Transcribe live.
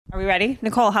Are we ready?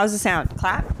 Nicole, how's the sound?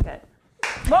 Clap. Good.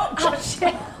 Whoa, oh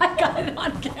shit. I got it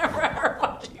on camera. Her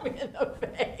punching me in the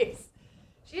face.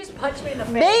 She just punched me in the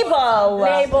face. Mabel!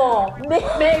 Okay? What did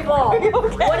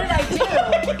I do?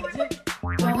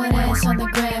 Throwing ass on the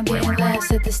gram, getting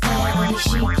laughs at the stand. Only she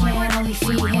can, only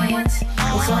feet hands.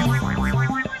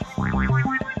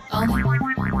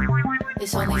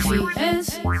 It's only feet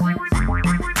hands.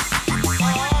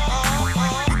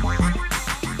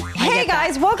 Hey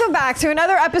guys, welcome back to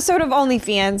another episode of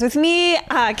OnlyFans with me,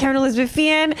 Karen Elizabeth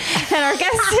Fian, and our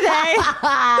guest today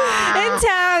in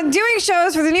town doing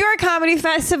shows for the New York Comedy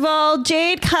Festival,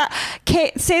 Jade,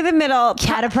 say the middle.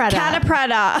 Catta-Pretta.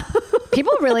 Catta-Pretta.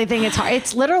 People really think it's hard.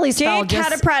 It's literally spelled Jade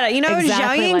Catta-Pretta. You know,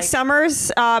 exactly Zhao like,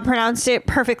 Summers pronounced it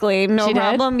perfectly. No She did?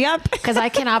 problem. Yep. because I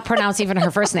cannot pronounce even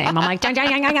her first name. I'm like, "Jang, jang,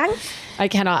 jang, jang, jang." I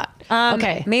cannot.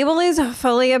 Okay. Mabel is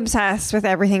fully obsessed with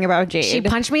everything about Jade. She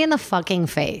punched me in the fucking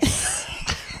face.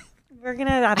 We're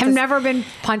gonna have I've to- never been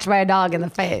punched by a dog in the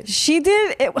face. She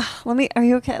did it. Are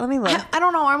you okay? Let me look. I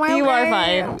don't know. Am I You okay? are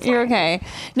fine. You're okay.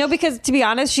 No, because to be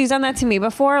honest, she's done that to me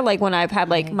before. Like when I've had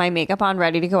like my makeup on,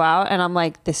 ready to go out, and I'm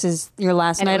like, "This is your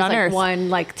last And it night was on like earth." one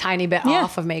like tiny bit Yeah.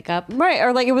 off of makeup. Right,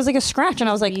 or like it was like a scratch, and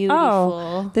I was like, "Oh,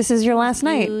 Beautiful. this is your last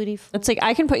night." Beautiful. It's like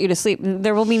I can put you to sleep.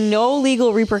 There will be no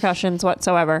legal repercussions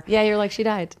whatsoever Yeah, you're like, she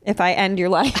died. if I end your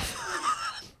life.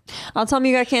 I'll tell them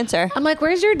you got cancer. I'm like,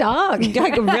 where's your dog?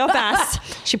 Like, real fast.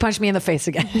 She punched me in the face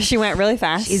again. She went really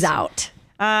fast. She's out.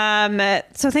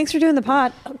 So thanks for doing the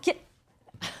pod.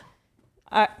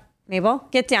 Mabel,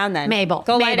 get down then. Mabel.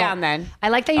 Go lie Mabel. down then. I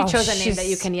like that you Oh, chose a name she's- that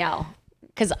you can yell.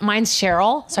 Because mine's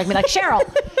Cheryl, so I can be like, Cheryl.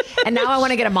 And now I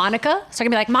want to get a Monica, so I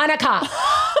can be like, Monica.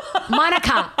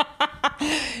 Monica.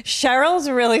 Cheryl's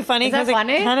really funny Is that because it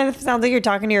funny? kind of sounds like you're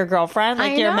talking to your girlfriend.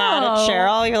 Like I you're mad at know.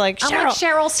 Cheryl. You're like, Cheryl. I'm like,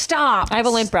 Cheryl, stop. I have a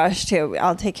lint brush too.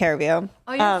 I'll take care of you.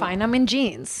 Oh, you're fine. I'm in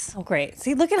jeans. Oh, great.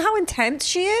 See, look at how intense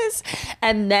she is.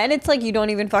 And then it's like you don't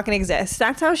even fucking exist.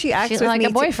 That's how she acts She's with like me a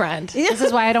too. boyfriend. This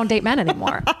is why I don't date men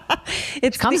anymore.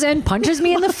 It's Comes in, punches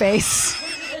me in the face,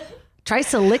 tries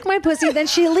to lick my pussy, then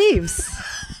she leaves.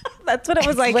 That's what it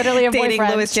was like literally a dating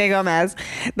boyfriend. Louis J. Gomez.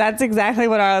 That's exactly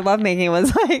what our lovemaking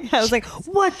was like. I was like,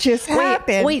 what just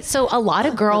happened? Wait, so a lot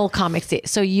of girl comics date.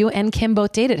 So you and Kim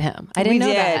both dated him. I didn't know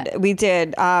that. We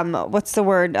did. What's the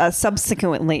word?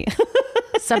 Subsequently.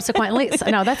 Subsequently,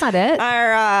 no, that's not it.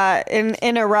 Our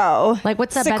in a row. Like,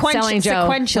 what's that best-selling joke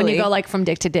when sequentially. you go like from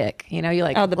dick to dick? You know, you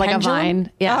like Oh, the like pendulum? a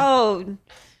vine. Yeah, Oh,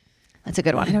 that's a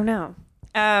good one. I don't know.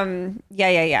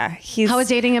 Yeah. He's. How was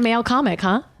dating a male comic,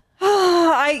 huh?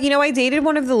 I dated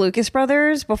one of the Lucas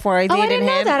brothers before I dated him. I didn't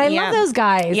know that. I love those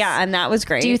guys. Yeah, and that was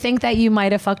great. Do you think that you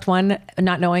might have fucked one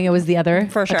not knowing it was the other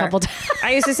For sure. a couple times?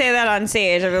 I used to say that on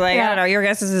stage. I'd be like, I Yeah. don't know, your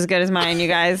guess is as good as mine, you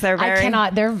guys. They're very. I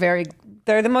cannot.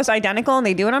 They're the most identical, and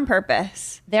they do it on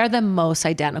purpose. They're the most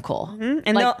identical.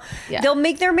 And Like, they'll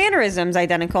make their mannerisms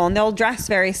identical, and they'll dress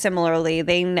very similarly.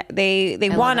 They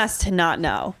want us to not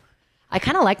know. I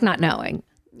kind of like not knowing.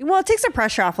 Well, it takes the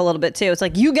pressure off a little bit too. It's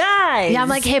like, you guys. Yeah, I'm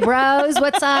like, hey, bros,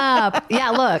 what's up?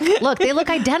 Yeah, look, they look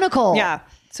identical. Yeah,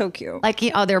 so cute. Like,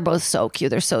 they're both so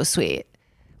cute. They're so sweet.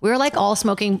 We were like all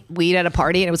smoking weed at a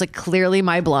party, and it was like clearly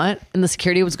my blunt. And the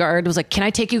security guard was like, "Can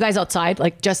I take you guys outside?"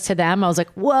 Like just to them. I was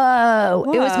like, "Whoa,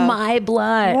 it was my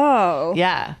blunt." Whoa.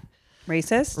 Yeah,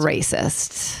 Racist.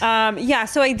 racist.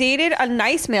 So I dated a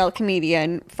nice male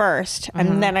comedian first,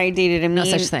 and then I dated a mean. No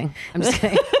such thing. I'm just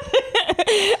kidding.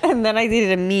 And then I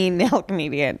dated a mean male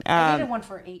comedian. I dated one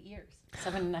for 8 years,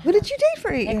 7.5. Who did you date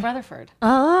for 8 Nick years? Rutherford.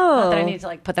 Oh. Not that I need to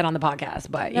like put that on the podcast,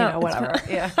 but No, it's whatever.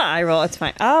 fine. Yeah. I roll. It's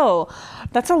fine. Oh,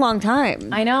 that's a long time.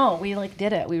 I know. We like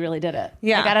did it. We really did it.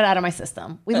 Yeah. I got it out of my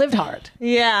system. We lived hard.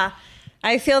 Yeah.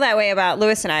 I feel that way about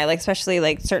Louis and I, like, especially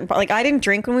like certain, like I didn't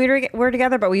drink when we were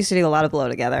together, but we used to do a lot of blow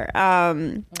together.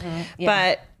 Yeah.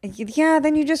 But yeah,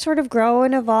 then you just sort of grow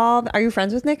and evolve. Are you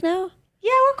friends with Nick now?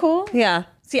 Yeah, we're cool. Yeah.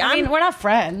 See, I mean, we're not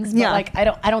friends, but Yeah. like I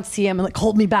don't see him and like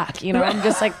hold me back. I'm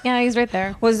just like, yeah, he's right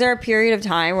there. was there a period of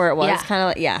time where it was Yeah. kind of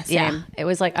like, same. Yeah, it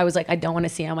was like I was like, I don't want to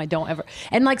see him. I don't ever.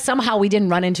 And like somehow we didn't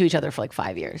run into each other for like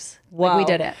 5 years. Like we Whoa.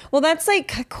 did it. Well, that's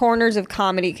like corners of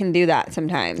comedy can do that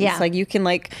sometimes. Yeah. Like you can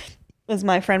like, as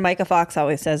my friend Micah Fox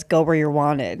always says, go where you're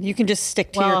wanted. You can just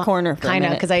stick to your corner for a kind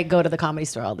of, minute. because I go to the Comedy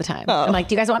Store all the time. Oh. I'm like,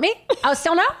 do you guys want me? Oh,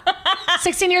 still no?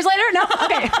 16 years later? No?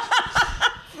 Okay.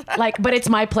 Like, but it's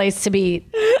my place to be,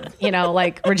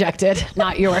 like rejected,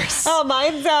 not yours. Oh,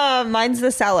 mine's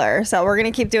the cellar. So we're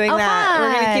gonna keep doing that.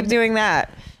 We're gonna keep doing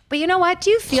that. But you know what? Do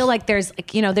you feel like there's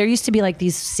like, there used to be like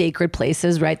these sacred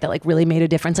places, right? That like really made a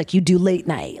difference. Like you do late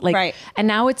night, like, Right. and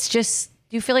now it's just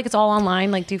Do you feel like it's all online?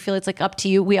 Like, do you feel it's like up to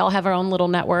you? We all have our own little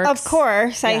networks. Of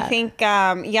course. I Yeah. think,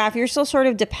 if you're still sort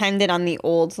of dependent on the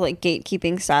old like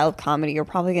gatekeeping style of comedy, you're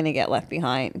probably going to get left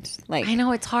behind. Like, I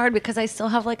know it's hard because I still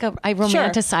have like I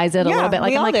romanticize it a little bit. Like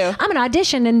we I'm all like, do. I'm gonna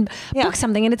audition and Yeah. book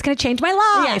something and it's gonna change my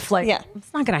life. Like, yeah.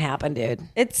 it's not gonna happen, dude.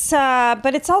 It's,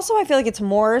 but it's also, I feel like it's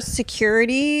more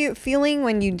security feeling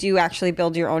when you do actually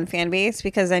build your own fan base,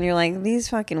 because then you're like, these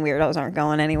fucking weirdos aren't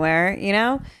going anywhere, you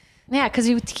know? Yeah, because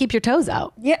you keep your toes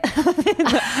out. Yeah.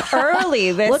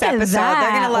 Early this Look at episode.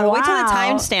 They're going to love it. Wait till the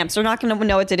Wow. timestamps. They're not going to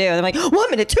know what to do. They're like, 1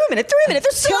 minute, 2 minutes, 3 minutes.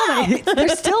 They're still out.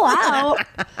 They're still out.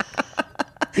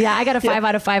 Yeah, I got a 5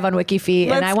 out of 5 on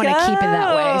WikiFeet, and I want to keep it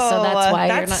that way. So that's why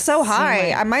you're That's not so seeing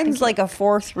high. my- Mine's like a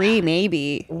 4.3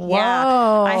 maybe. Whoa. Yeah.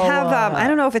 I have, I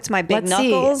don't know if it's my big Let's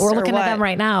see. knuckles We're or looking what. at them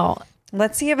right now.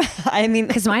 Let's see if, I mean,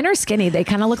 Because mine are skinny. They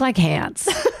kind of look like hands,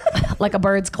 like a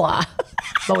bird's claw,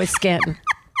 but with skin.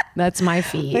 That's my I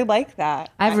feet. like that.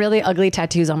 I have really ugly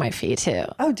tattoos on my feet too.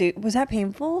 Oh, dude, was that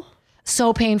painful?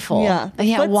 So painful. Yeah. The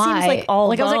Yeah. foot seems Why? like all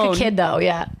I was like bone. a kid though.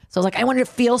 Yeah. So I was like, I wanted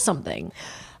to feel something.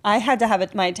 I had to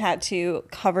have my tattoo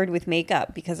covered with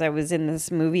makeup because I was in this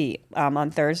movie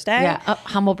on Thursday. Yeah.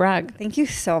 Humble brag. Thank you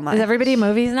so much. Is everybody in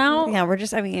movies now? Yeah, we're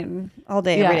just, I mean, all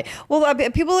day, Yeah. every day. Well,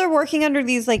 people are working under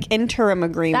these like interim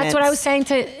agreements. That's what I was saying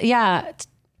to, yeah.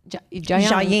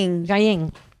 Jiaying.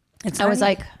 Jiaying. I was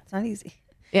like, it's not easy.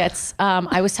 yeah, it's,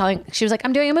 I was telling, she was like,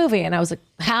 I'm doing a movie. And I was like,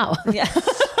 how? Yeah.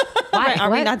 Why? Are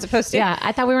we What? not supposed to? Yeah.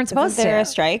 I thought we weren't supposed Is there a to.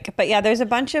 strike? But yeah, there's a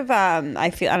bunch of, I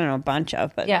don't know, a bunch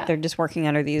of, but Yeah. they're just working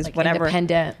under these, Like whatever.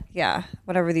 independent. Yeah,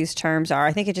 whatever these terms are.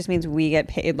 I think it just means we get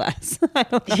paid less. I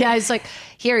don't know. Yeah. It's like,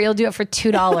 here, you'll do it for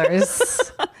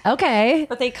 $2. Okay.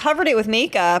 But they covered it with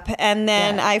makeup, and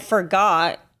then Yeah. I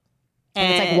forgot.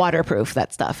 And it's like waterproof,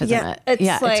 that stuff, isn't Yeah, it?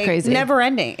 it's like it's crazy. never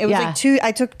ending. It was Yeah. like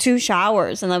I took 2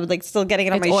 showers, and I was like still getting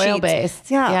it on It's my oil sheets.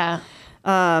 based. Yeah.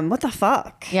 Yeah. What the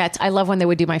fuck? Yeah, I love when they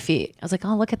would do my feet. I was like,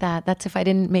 oh, look at that. That's if I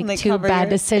didn't make They 2 cover bad your-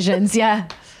 decisions. Yeah.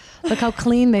 Look how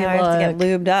clean they I have to get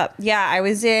look. lubed up. Yeah, I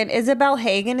was in. Isabel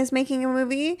Hagen is making a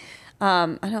movie.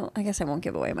 I guess I won't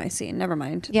give away my scene. Never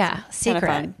mind. Yeah, It's kinda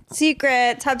secret. fun.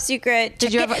 Secret, top secret.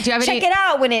 Did you have check any- it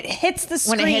out when it hits the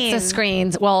screen? When it hits the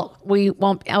screens, well, we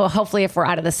won't. Oh, hopefully, if we're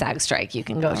out of the SAG strike, you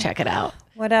can go check it out.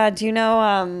 What do you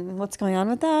know? What's going on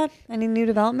with that? Any new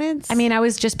developments? I mean, I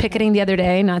was just picketing the other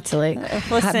day, not to like,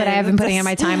 but I have been putting in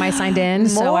my time. I signed in,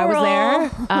 so I was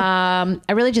there.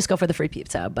 I really just go for the free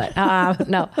pizza, but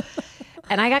no.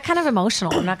 And I got kind of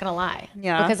emotional. I'm not gonna lie.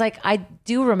 Yeah. Because like I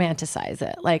do romanticize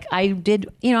it. Like I did,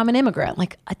 I'm an immigrant.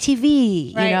 Like a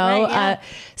TV, Right, yeah.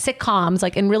 sitcoms.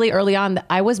 Like and really early on,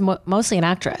 I was mostly an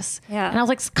actress. Yeah. And I was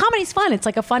like, comedy's fun. It's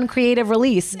like a fun creative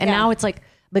release. And Yeah. now it's like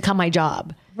become my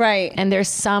job. Right. And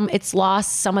it's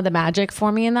lost some of the magic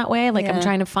for me in that way. Like Yeah. I'm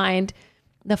trying to find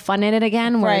the fun in it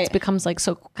again, where Right. it becomes like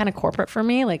so kind of corporate for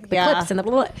me, like the Yeah. clips and the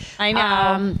blah, blah. I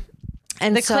know.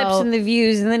 And the clips and the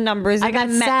views and the numbers and I got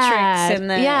the metrics sad. and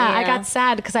the I got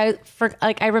sad because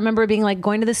I remember being like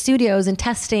going to the studios and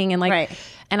testing and like, Right.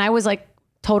 and I was like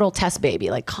total test baby,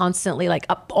 like constantly like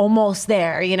up almost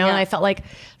there, And I felt like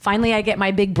finally I get my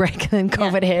big break and then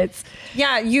COVID hits.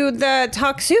 Yeah, the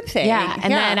talk soup thing. Yeah,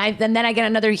 and then I get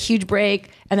another huge break,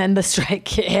 and then the strike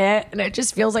hit, and it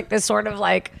just feels like this sort of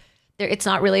like it's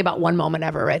not really about one moment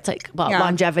ever, right? It's like about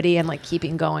longevity and like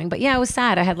keeping going. But yeah, it was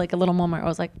sad. I had like a little moment where I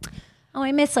was like, oh,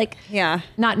 I miss like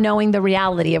not knowing the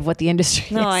reality of what the industry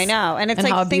is. No, I know, and it's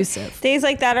like how abusive. Days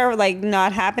like that are like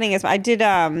not happening as I did.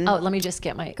 Oh, let me just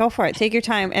get my. Go for it. Take your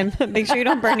time and make sure you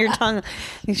don't burn your tongue.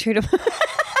 Make sure you don't.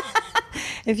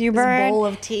 If you burn, bowl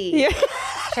of tea.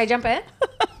 Should I jump in?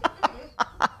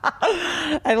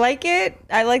 I like it.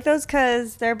 I like those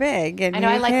because they're big, and I know,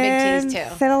 I you like big can teas,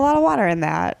 too. Fit a lot of water in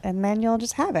that, and then you'll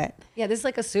just have it. Yeah, this is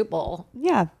like a soup bowl.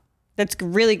 Yeah, that's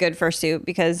really good for soup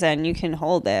because then you can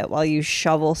hold it while you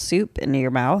shovel soup into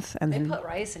your mouth, and They then put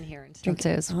rice in here and stuff too.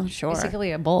 It's Oh, sure.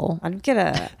 basically a bowl.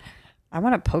 I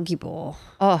want a poke bowl.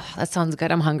 Oh, that sounds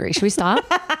good. I'm hungry. Should we stop?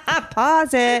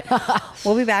 Pause it.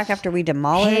 We'll be back after we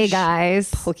demolish. Hey guys.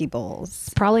 poke bowls.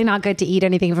 Probably not good to eat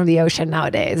anything from the ocean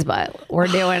nowadays, but we're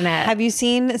doing it. Have you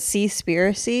seen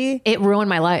Seaspiracy? It ruined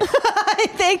my life.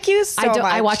 Thank you so much.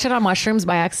 I watched it on mushrooms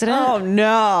by accident. Oh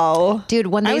no, Dude,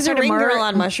 when they I was a started ring girl murdering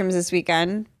on mushrooms this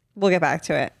weekend. We'll get back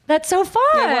to it. That's so fun.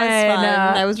 It was fun.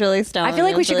 I was really stoned. I feel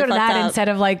like It we was should really go to that fucked up. instead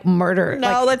of like murder. No,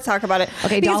 Like, let's talk about it.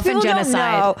 Okay, Because dolphin people don't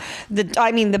genocide.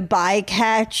 know the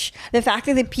bycatch, the fact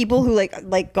that the people who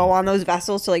like go on those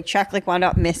vessels to like check like wound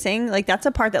up missing. Like that's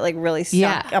a part that like really sucked.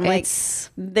 Yeah, I'm like, it's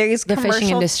there's the fishing commercial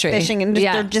industry. Fishing industry.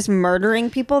 Yeah. They're just murdering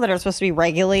people that are supposed to be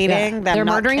regulating. Them they're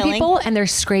not murdering killing. people and they're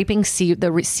scraping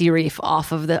the sea reef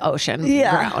off of the ocean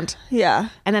ground. Yeah.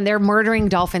 And then they're murdering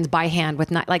dolphins by hand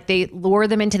with like they lure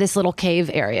them into this little cave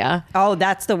area. Oh,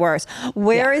 that's the worst.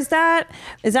 Where is that?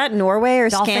 Is that Norway or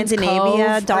Dolphins Scandinavia?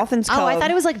 Cove. Dolphins Cove. Oh, I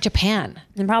thought it was like Japan.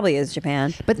 It probably is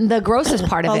Japan. But the grossest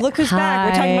part of Oh, it. look who's back.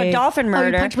 We're talking about Hi. dolphin Oh,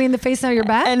 murder. you punched me in the face, now you're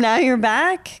back? And now you're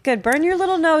back. Good. Burn your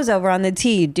little nose over on the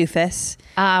tea, doofus.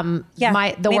 The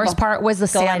Mabel, worst part was the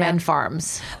go lie salmon down.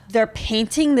 farms. They're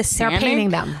painting the salmon. painting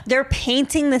them. They're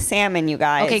painting the salmon, you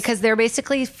guys. Okay, because they're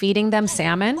basically feeding them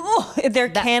salmon. Oh, they're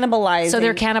cannibalizing. So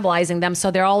they're cannibalizing them.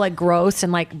 So they're all like gross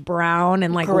and like brown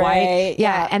and like Gray, white.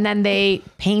 yeah. And then they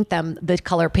paint them the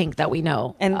color pink that we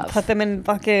know. and of. put them in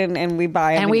fucking, and we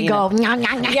buy them. And we eat go, them. "Nyah,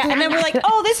 nyah, nyah, Yeah, and then we're like,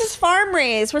 oh, this is farm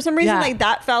raised. For some reason, Yeah. like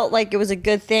that felt like it was a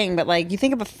good thing. But like, you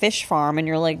think of a fish farm, and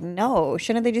you're like, no,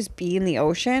 shouldn't they just be in the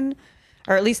ocean,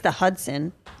 or at least the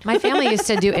Hudson? My family used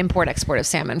to do import-export of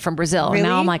salmon from Brazil. And Really?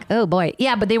 now I'm like, oh boy.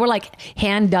 Yeah, but they were like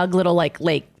hand-dug little like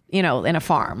lake, in a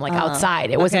farm, like outside.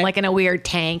 It wasn't okay. like in a weird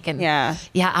tank. And Yeah.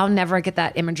 I'll never get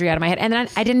that imagery out of my head. And then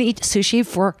I didn't eat sushi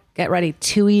for, get ready,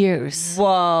 2 years.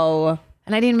 Whoa.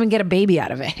 And I didn't even get a baby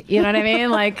out of it. You know what I mean?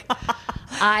 Like,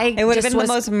 It would have been the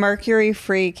most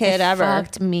mercury-free kid ever.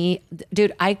 Fucked me,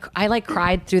 dude. I like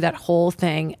cried through that whole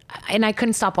thing, and I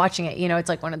couldn't stop watching it. It's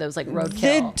like one of those like The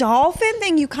roadkill. dolphin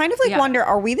thing, you kind of like Yeah. wonder,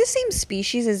 are we the same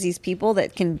species as these people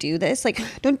that can do this? Like,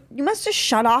 you must just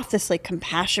shut off this like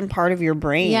compassion part of your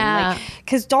brain. Yeah.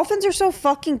 Because dolphins are so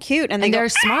fucking cute and they And go, they're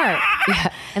smart,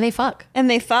 yeah. And they fuck and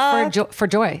they fuck. for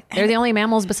joy. They're the only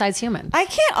mammals besides humans. I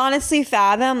can't honestly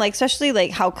fathom, like, especially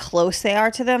like how close they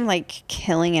are to them, like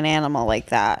killing an animal like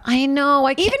that. I know.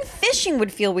 I can't, Even fishing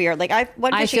would feel weird. Like I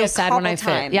went I fishing feel a sad couple when I fish.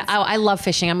 times. Yeah, I love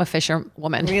fishing. I'm a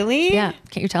fisherwoman. Really? Yeah.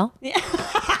 Can't you tell?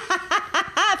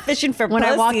 Fishing for When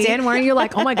I walked pussy. in, weren't you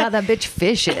like, oh my god, that bitch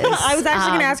fishes? I was actually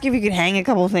going to ask you if you could hang a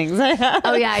couple things.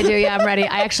 Oh yeah, I do. Yeah, I'm ready.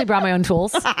 I actually brought my own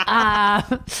tools.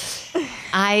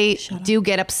 I do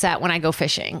get upset when I go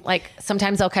fishing. Like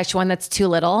sometimes I'll catch one that's too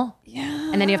little.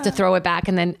 Yeah. And then you have to throw it back,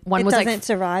 and then one It was like doesn't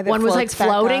survive. It One was like floats back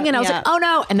floating, up. and I was Yeah. like, oh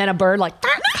no! And then a bird like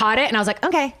caught it, and I was like,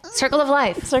 okay, circle of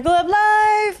life. Circle of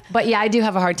life. But yeah, I do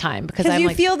have a hard time because Because I'm you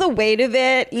like, feel the weight of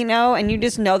it, and you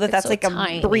just know that that's so like a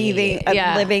tiny. breathing,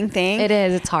 Yeah. living thing. It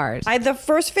is. It's hard. The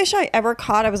first fish I ever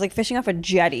caught, I was like fishing off a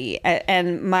jetty,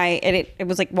 and it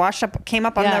was like washed up, came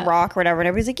up on Yeah. the rock or whatever, and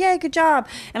everybody's like, "Yeah, good job."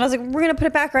 And I was like, "We're gonna put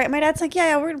it back, right?" My dad's like,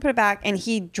 "Yeah, we're gonna put it back," and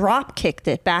he drop kicked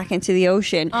it back into the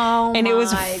ocean, Oh and it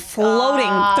was my floating.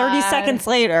 God. 30 seconds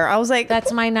later, I was like,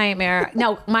 That's my nightmare.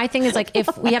 No, my thing is like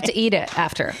if we have to eat it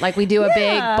after, like we do a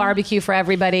big Yeah. barbecue for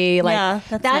everybody. Like Yeah,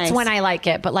 that's nice. when I like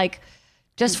it. But like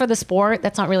just for the sport,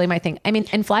 that's not really my thing. I mean,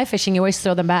 in fly fishing, you always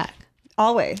throw them back.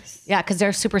 always." Yeah, because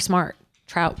they're super smart.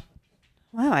 Trout.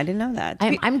 Wow, I didn't know that.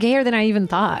 I'm gayer than I even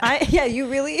thought. Yeah, you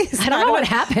really. I don't know what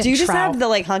happened, Do you just Trout. have the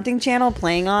like hunting channel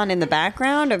playing on in the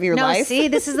background of your No, life? see,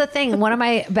 this is the thing. One of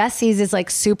my besties is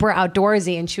like super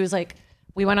outdoorsy, and she was like,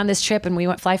 we went on this trip and we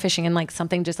went fly fishing, and like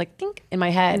something just like think in my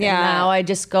head. Yeah. And now I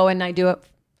just go and I do it.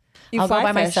 You I'll go fly by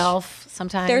fish. myself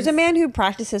sometimes. There's a man who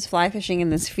practices fly fishing in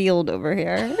this field over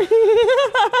here.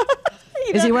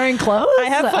 Is he wearing clothes? I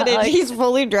have footage. Like- He's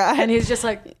fully dressed. and he's just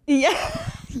like, yeah.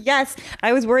 Yes.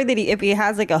 I was worried that if he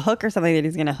has like a hook or something, that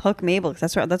he's gonna hook Mabel,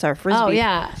 because that's our frisbee. oh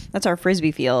yeah. That's our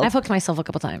frisbee field. I've hooked myself a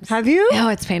couple times. Have you? Oh,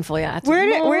 it's painful. Yeah. It's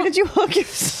Where did you hook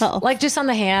yourself? like just on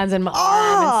the hands and my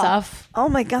arm and stuff? Oh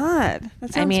my god.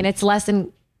 That I sounds- mean, it's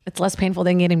less painful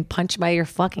than getting punched by your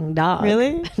fucking dog.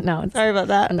 Really? No. It's, Sorry about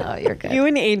that. No, you're good. You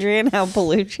and Adrian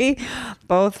Palucci,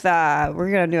 both.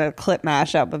 We're gonna do a clip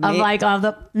mashup of of me. like of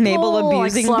the Mabel like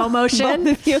abusing slow motion.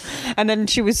 both of you. And then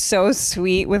she was so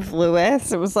sweet with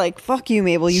Lewis. It was like, fuck you,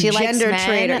 Mabel, you She likes gender men?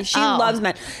 traitor. She Oh. loves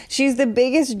men. She's the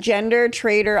biggest gender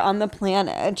traitor on the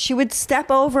planet. She would step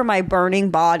over my burning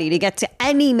body to get to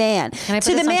any man. Can I put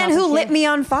To the this on man top who of lit you? me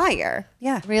on fire.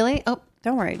 Yeah. Really? Oh,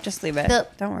 Don't worry. Just leave it. The-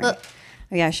 Don't worry. the-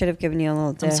 Oh, yeah, I should have given you a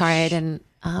little dish. I'm sorry, I didn't.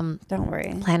 Don't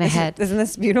worry. Plan ahead. Isn't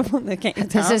this beautiful? Can't you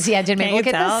tell? This is did Can't Mabel you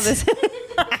get tell? this?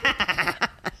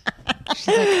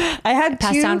 I had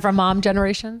Passed two. down from mom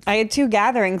generation. I had two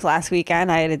gatherings last weekend.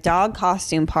 I had a dog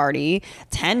costume party.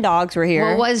 10 dogs were here.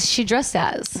 What was she dressed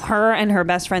as? Her and her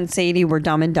best friend Sadie were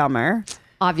Dumb and Dumber.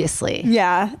 Obviously.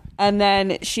 Yeah. And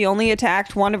then she only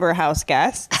attacked one of her house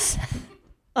guests,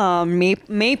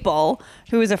 Maple,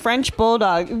 who is a French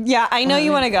bulldog. Yeah, I know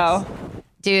you want to go.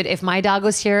 Dude, if my dog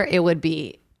was here, it would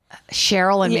be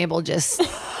Cheryl and Mabel just.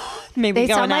 Maybe They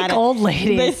going sound at like it. old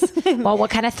ladies. Well, what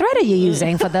kind of thread are you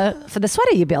using for the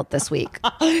sweater you built this week?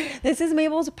 This is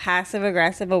Mabel's passive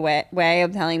aggressive way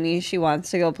of telling me she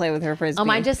wants to go play with her frisbee. Oh,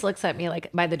 mine just looks at me like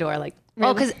by the door, like,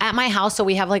 oh, because at my house, so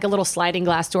we have like a little sliding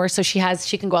glass door, so she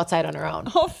can go outside on her own.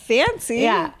 Oh, fancy.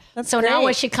 Yeah. That's so now great.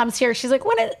 when she comes here, she's like, you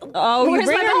where's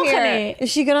bring my her here. balcony? Is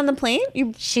she good on the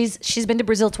plane? She's been to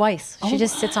Brazil twice. She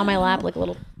just sits on my lap like a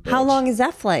little. How bitch. long is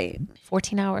that flight?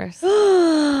 14 hours.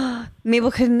 Mabel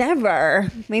could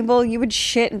never. Mabel, you would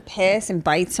shit and piss and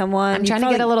bite someone. I'm trying to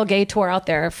get a little gay tour out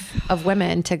there of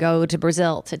women to go to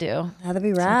Brazil to do. That'd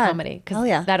be some rad. comedy. Hell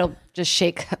yeah. That'll just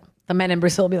shake the men in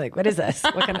Brazil. Be like, what is this?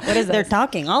 What is this? They're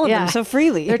talking, all of them, so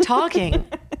freely. They're talking.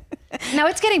 No,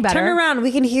 it's getting better. Turn around.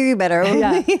 We can hear you better.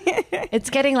 Yeah. It's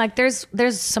getting like there's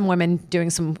some women doing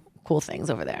some cool things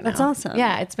over there now. That's awesome.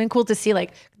 Yeah, it's been cool to see.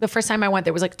 Like the first time I went,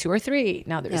 there was like 2 or 3.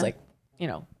 Now there's like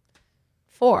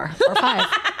 4 or 5.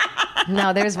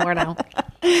 No, there's more now.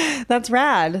 That's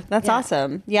rad. That's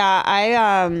awesome. Yeah,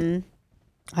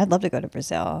 I'd love to go to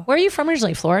Brazil. Where are you from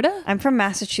originally? Florida? I'm from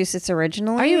Massachusetts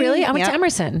originally. Are you really? I went to Yep.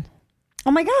 Emerson.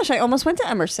 Oh my gosh, I almost went to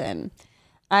Emerson.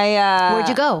 Where'd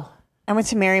you go? I went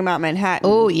to Marymount Manhattan.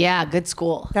 Oh yeah, good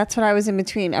school. That's what I was in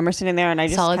between Emerson and there, and I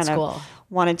just Solid kind school. of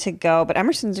wanted to go. But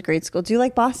Emerson's a great school. Do you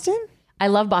like Boston? I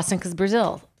love Boston because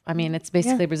Brazil. I mean, it's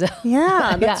basically Brazil.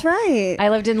 Yeah, that's right. I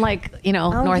lived in like,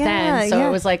 North yeah, End. So yeah.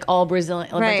 it was like all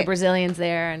Brazilian, like Right. the Brazilians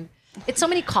there. And it's so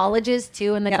many colleges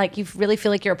too. And then like you really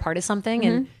feel like you're a part of something.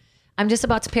 And I'm just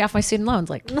about to pay off my student loans.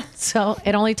 Like, so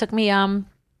it only took me,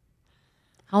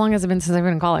 how long has it been since I've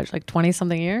been in college? Like 20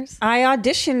 something years? I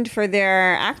auditioned for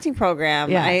their acting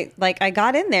program. Yeah. I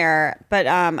got in there, but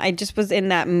I just was in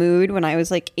that mood when I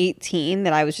was like 18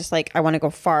 that I was just like, I want to go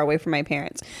far away from my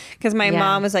parents. Because my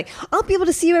mom was like, I'll be able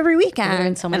to see you every weekend. Would've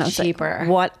been so much And I was like, cheaper.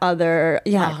 what other,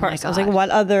 Oh of course. I was like, what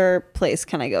other place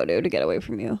can I go to get away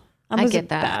from you? I get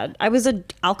that. Bad. I was an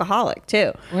alcoholic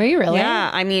too. Were you really? Yeah.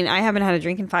 I mean, I haven't had a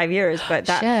drink in 5 years, but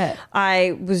Shit.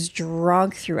 I was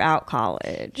drunk throughout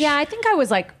college. Yeah, I think I was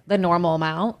like the normal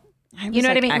amount. was, You know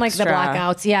what I like, mean? Like the extra.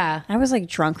 blackouts. Yeah. I was like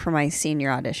drunk for my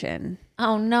senior audition.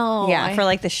 Oh no. Yeah, for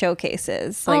like the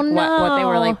showcases, like Oh, what they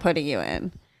were no. like putting you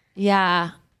in. Yeah.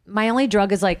 My only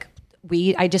drug is like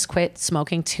weed. I just quit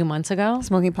smoking 2 months ago.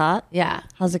 Smoking pot. Yeah.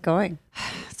 How's it going?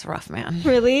 It's rough, man.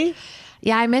 Really?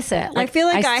 Yeah, I miss it. I feel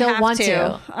like I still have want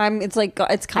to. It's like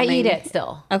it's I coming. eat it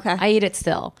still. Okay. I eat it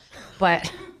still.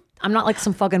 But I'm not like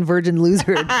some fucking virgin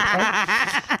loser.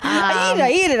 I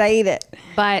eat it.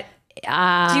 But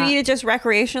Do you eat it just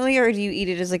recreationally, or do you eat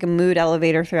it as like a mood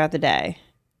elevator throughout the day?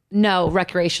 no,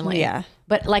 recreationally. Yeah.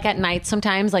 But like at night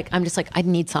sometimes like I'm just like I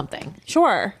need something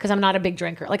Sure. because I'm not a big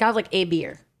drinker. Like I have like a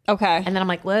beer Okay. and then I'm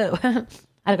like, whoa, out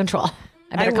of control.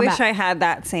 I I better come wish back. I had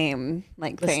that same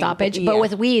like The thing. stoppage. But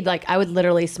with weed, like I would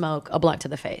literally smoke a blunt to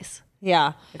the face.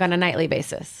 yeah. Like on a nightly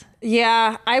basis.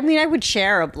 Yeah, I mean, I would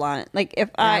share a blunt. Like if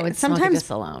I would smoke it sometimes just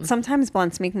alone. Sometimes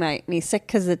blunts make me sick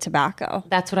because of the tobacco.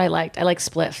 That's what I liked. I like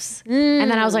spliffs.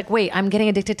 And then I was like, wait, I'm getting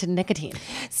addicted to nicotine.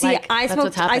 See, Like, I that's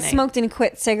what's smoked. I happening. smoked and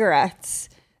quit cigarettes.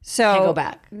 So Can't go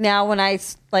back. Now, when I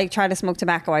like try to smoke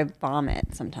tobacco, I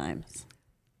vomit sometimes.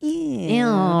 Ew.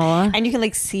 And you can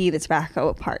like see the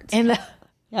tobacco parts. And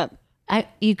Yep.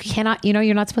 you cannot,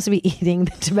 you're not supposed to be eating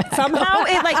the tobacco. Somehow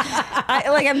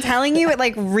it I'm telling you, it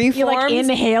like reforms.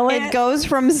 inhale it? It goes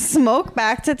from smoke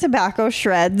back to tobacco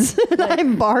shreds. I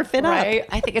barf it up. Right?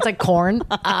 I think it's like corn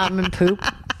and poop.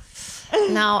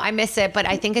 No, I miss it, but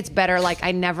I think it's better. Like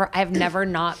I've never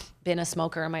not been a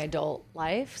smoker in my adult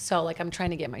life. So like I'm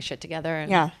trying to get my shit together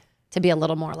and to be a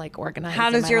little more like organized. How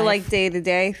in does my your life. like day to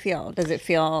day feel? Does it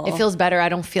feel? It feels better. I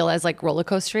don't feel as like roller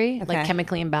coastery, Okay. like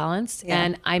chemically imbalanced, Yeah.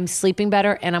 and I'm sleeping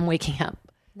better and I'm waking up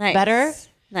nice. better.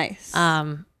 Nice.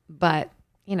 But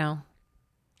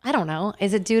I don't know.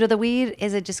 Is it due to the weed?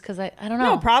 Is it just because I don't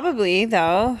know. No, probably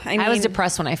though. I mean, I was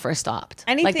depressed when I first stopped.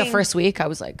 Like the Anything- first week, I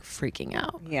was like freaking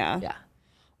out. Yeah. Yeah.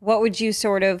 What would you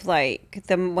sort of like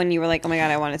when you were like, oh my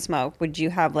God, I want to smoke? Would you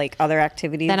have like other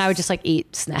activities? Then I would just like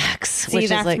eat snacks. See, which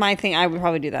that's is like, my thing. I would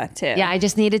probably do that too. Yeah, I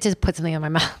just needed to put something in my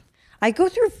mouth. I go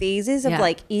through phases of Yeah.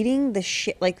 like eating the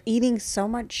shit, like eating so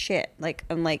much shit. Like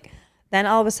I'm like, then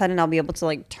all of a sudden I'll be able to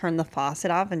like turn the faucet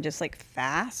off and just like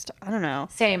fast. I don't know.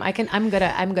 Same. I'm good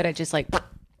at just like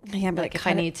Yeah, but like if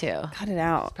I need to. cut it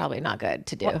out. Probably not good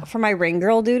to do. For my ring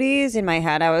girl duties in my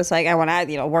head, I was like, I want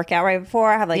to, work out right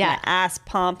before. I have like Yeah. my ass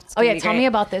pumped. It's Oh gonna yeah, be tell great. me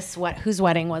about this. Whose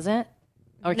wedding was it?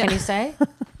 Or can you say?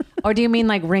 Or do you mean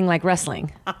like ring like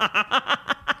wrestling?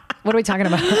 What are we talking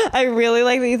about? I really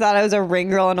like that you thought I was a ring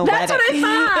girl in a That's wedding.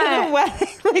 what I thought. In a wedding,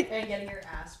 like, And getting your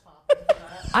ass popped.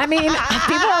 I mean,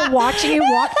 people are watching you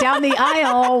walk down the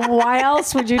aisle. Why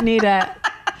else would you need it?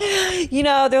 You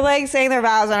know, they're like saying their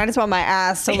vows, and I just want my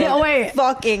ass to look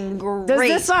fucking great. Does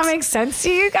this not make sense to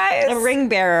you guys? A ring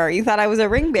bearer. You thought I was a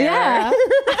ring bearer? Yeah.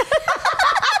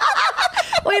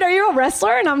 Wait, are you a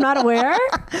wrestler and I'm not aware?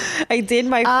 I did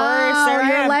my first. There I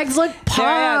your am. legs look There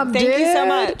I am. pumped, Thank dude. you so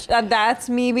much. That's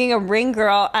me being a ring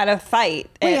girl at a fight.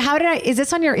 Wait, how did I? Is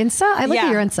this on your Insta? I look at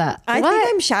your Insta. I What? think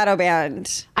I'm shadow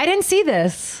banned. I didn't see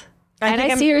this.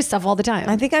 I see your stuff all the time.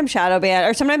 I think I'm shadow banned.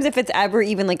 Or sometimes if it's ever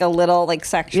even like a little like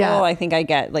sexual, Yeah. I think I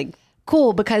get like.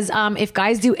 Cool, because if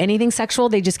guys do anything sexual,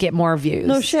 they just get more views.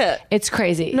 No shit. It's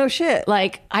crazy. No shit.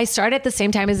 Like I started at the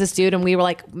same time as this dude, and we were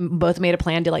like both made a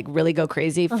plan to like really go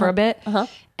crazy for a bit.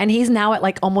 And he's now at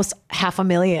like almost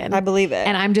 500,000. I believe it.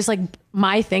 And I'm just like,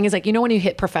 my thing is like, you know, when you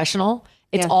hit professional,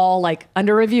 it's all like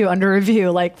under review,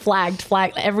 like flagged.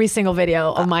 Every single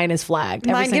video of mine is flagged.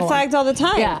 Every Mine get single flagged all the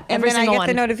time. Yeah, And every then I single get one.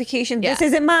 the notification. Yeah. This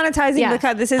isn't monetizing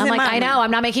because this isn't I'm like, mine. I know,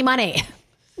 I'm not making money.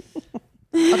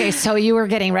 Okay, so you were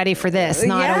getting ready for this,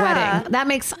 not a Yeah. wedding. That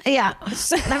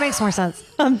makes more sense.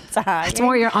 I'm dying. It's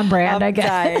more your on brand, I'm I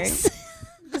guess. dying.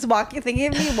 Just walking, thinking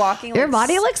of me walking. Your like,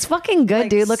 body looks fucking good, like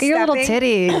dude. Look at your little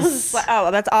stepping. titties.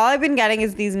 Oh, that's all I've been getting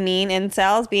is these mean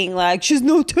incels being like, she's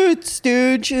no tits,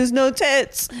 dude. She's no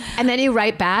tits. And then you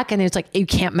write back and it's like, you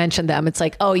can't mention them. It's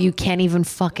like, oh, you can't even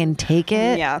fucking take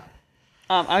it. Yeah.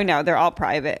 I know they're all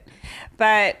private.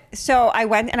 But so I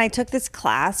went and I took this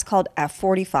class called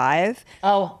F45.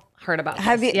 Oh, heard about this.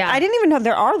 Have you? Yeah. I didn't even know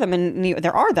there are them in New.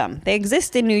 There are them. They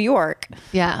exist in New York.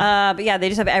 Yeah. But yeah, they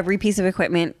just have every piece of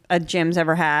equipment a gym's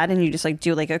ever had, and you just like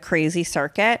do like a crazy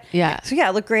circuit. Yeah. So yeah,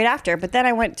 it looked great after. But then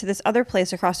I went to this other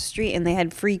place across the street, and they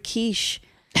had free quiche.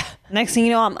 Next thing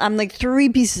you know, I'm like 3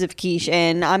 pieces of quiche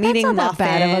in. I'm eating not muffins.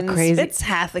 that bad of a crazy- It's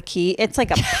half a quiche. It's like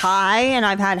a pie, and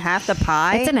I've had half the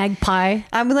pie. It's an egg pie.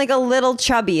 I'm like a little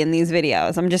chubby in these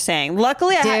videos. I'm just saying.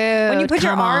 Luckily, when you Dude, put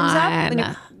your come arms up, on. when you,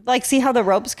 like see how the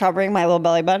rope's covering my little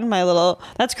belly button,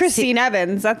 that's Christine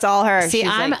Evans. That's all her. See, She's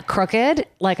I'm like, crooked.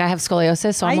 Like I have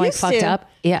scoliosis, so I'm I like used fucked to. up.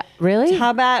 Yeah. Really?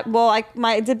 how bad? Well,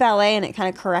 I did ballet and it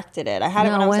kind of corrected it. I had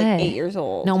it when I was like 8 years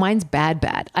old. No, mine's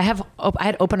bad. I had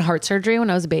open heart surgery when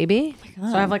I was a baby. So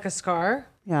I have like a scar.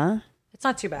 Yeah. It's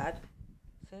not too bad.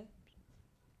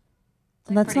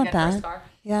 That's not bad.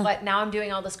 Yeah. But now I'm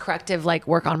doing all this corrective like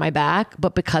work on my back,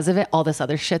 but because of it, all this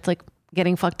other shit's like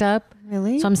getting fucked up.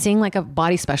 Really? So I'm seeing like a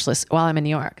body specialist while I'm in New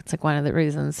York. It's like one of the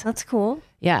reasons. That's cool.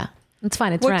 Yeah. It's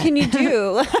fine. It's What rent. can you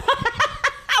do?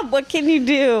 What can you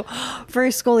do for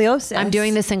scoliosis? I'm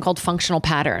doing this thing called functional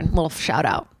pattern. Little shout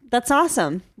out. That's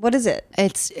awesome. What is it?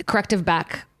 It's corrective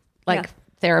back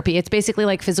therapy. It's basically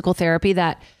like physical therapy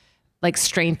that like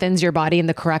strengthens your body in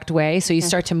the correct way. So you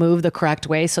start to move the correct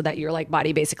way so that your like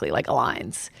body basically like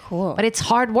aligns. Cool. But it's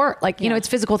hard work. Like, you know, it's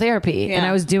physical therapy. And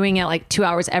I was doing it like 2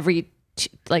 hours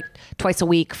like twice a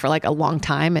week for like a long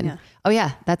time. And oh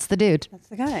yeah, that's the dude. That's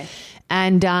the guy.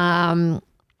 And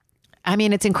I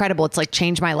mean, it's incredible. It's like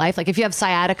changed my life. Like if you have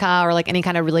sciatica or like any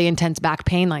kind of really intense back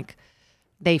pain, like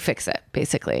they fix it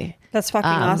basically. That's fucking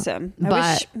awesome. I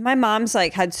but- wish my mom's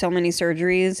like had so many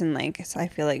surgeries and like so I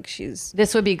feel like she's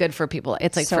This would be good for people.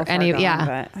 It's like so for far any, gone, yeah.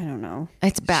 but I don't know.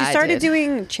 It's bad. She started dude.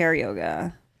 doing chair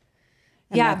yoga.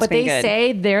 and Yeah, that's but been they good.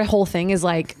 say their whole thing is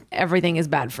like everything is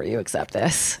bad for you except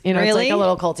this. You know, Really? it's like a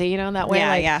little culty, you know, in that way. Yeah,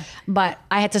 like, yeah. But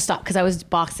I had to stop because I was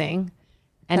boxing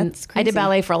and That's I did crazy.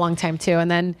 ballet for a long time too. And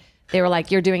then they were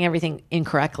like, you're doing everything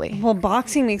incorrectly. Well,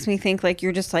 boxing makes me think like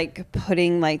you're just like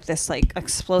putting like this like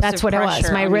explosive. That's what it was.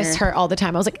 pressure My on wrists your- hurt all the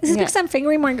time. I was like, is it because I'm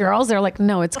fingering more girls? They're like,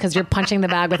 no, it's because you're punching the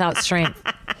bag without strength.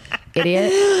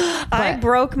 Idiot. I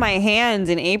broke my hand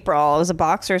in April. It was a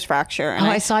boxer's fracture. And Oh,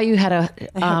 I saw you had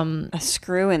a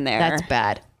screw in there. that's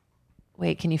bad.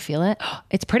 Wait, can you feel it?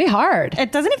 It's pretty hard.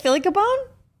 It doesn't it feel like a bone?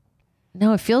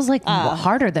 No, it feels like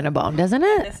harder than a bone, doesn't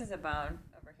it? This is a bone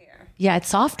over here. Yeah, it's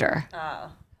softer.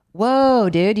 Oh. Whoa,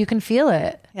 dude, you can feel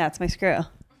it. Yeah, it's my screw.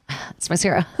 It's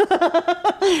mascara.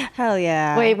 Hell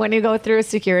yeah. Wait, when you go through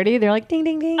security, they're like ding,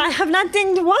 ding, ding. I have not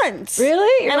dinged once.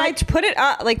 Really? You're And like- I put it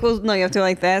up like, well, no, you have to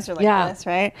like this or like Yeah. this,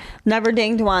 right? Never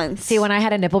dinged once. See, when I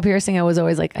had a nipple piercing, I was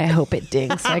always like, I hope it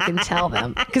dings so I can tell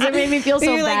them. Because it made me feel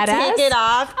so you like badass. take it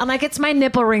off. I'm like, it's my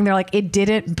nipple ring. They're like, it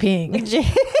didn't ping.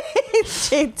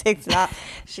 Jade takes it off.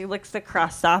 She licks the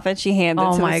crust off and she hands it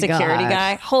Oh to my the security gosh.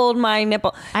 guy. Hold my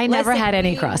nipple. I never had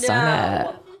any we crust on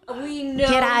know- We know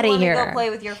Get outta you wanna here. Go play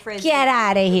with your frisbee. Get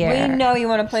out of here. We know you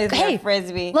want to play with Hey, your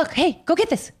frisbee. Look, hey, go get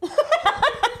this.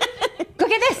 Go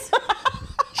get this.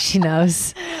 She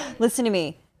knows. Listen to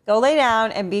me. Go lay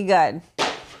down and be good.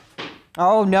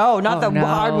 Oh no, not the no.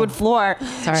 hardwood floor.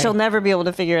 Sorry. She'll never be able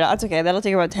to figure it out. It's okay. That'll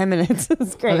take about 10 minutes.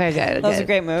 That's great. Okay, good. That was a good.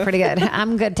 great move. Pretty good.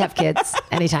 I'm good to have kids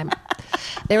anytime.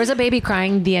 There was a baby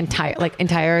crying the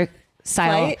entire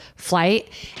flight,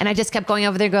 and I just kept going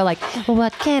over there, go like,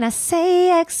 what can I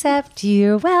say except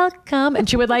you're welcome? And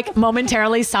she would like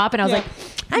momentarily stop, and I was like,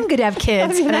 I'm good to have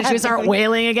kids. And then she would start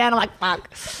wailing again. I'm like, fuck.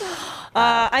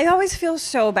 I always feel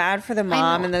so bad for the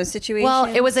mom in those situations. Well,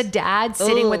 it was a dad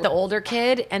sitting with the older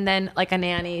kid, and then like a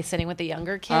nanny sitting with the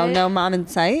younger kid. Oh, no mom in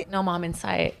sight? No mom in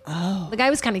sight. Oh. The guy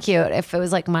was kind of cute. If it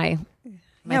was like my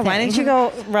yeah, why didn't you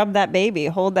go rub that baby,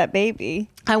 hold that baby?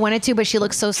 I wanted to, but she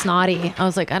looked so snotty. I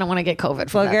was like, I don't want to get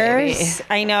COVID from that baby. Boogers?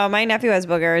 I know. My nephew has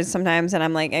boogers sometimes, and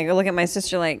I'm like, I go look at my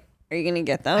sister like, are you going to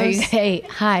get those? Hey,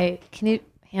 hi. Can you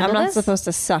handle I'm not this? supposed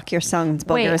to suck your son's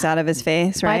boogers out of his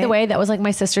face, right? By the way, that was like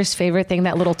my sister's favorite thing,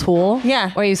 that little tool. Yeah.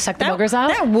 Where you suck the boogers out.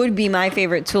 That would be my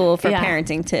favorite tool for Yeah.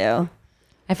 parenting, too.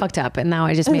 I fucked up, and now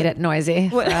I just made it noisy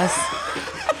for us.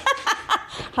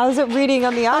 How's it reading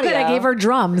on the audio? Good, I gave her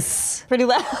drums. Pretty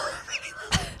loud.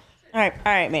 All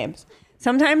right, Mabes.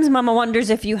 Sometimes Mama wonders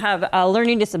if you have a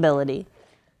learning disability.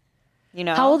 You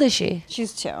know? How old is she?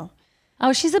 She's 2.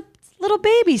 Oh, she's a little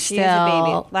baby still. She is a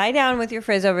baby. Lie down with your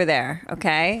frizz over there,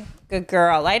 okay? Good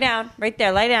girl. Lie down. Right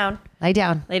there. Lie down. Lie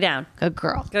down. Lay down. Good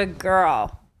girl. Good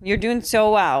girl. You're doing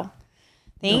so well.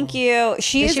 Thank you. Did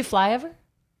she She's fly ever?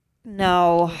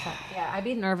 no. Yeah, I'd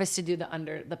be nervous to do the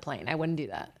under the plane. I wouldn't do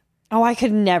that. Oh, I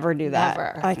could never do that.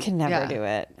 Never. I could never Yeah. do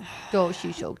it. Oh,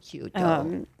 she's so cute.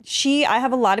 I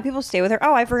have a lot of people stay with her.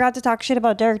 Oh, I forgot to talk shit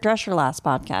about Derek Drescher last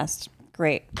podcast.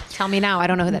 Great. Tell me now. I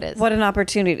don't know who that is. What an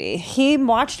opportunity. He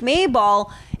watched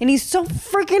Mabel and he's so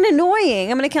freaking annoying.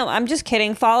 I'm going to kill him. I'm just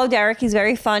kidding. Follow Derek. He's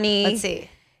very funny. Let's see.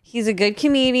 He's a good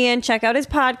comedian. Check out his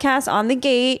podcast, On the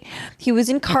Gate. He was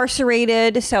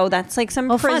incarcerated. So that's like some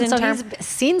prison fun. So term. he's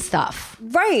seen stuff.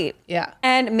 Right. Yeah.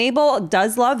 And Mabel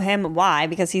does love him. Why?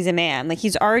 Because he's a man. Like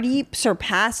he's already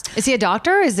surpassed. Is he a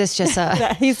doctor? Or is this just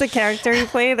a... He's the character he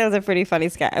played. That was a pretty funny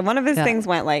sketch. One of his things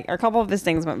went like, or a couple of his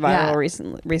things went viral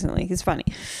recently. He's funny.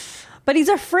 But he's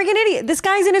a friggin' idiot. This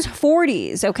guy's in his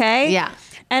 40s, okay? Yeah.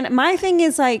 And my thing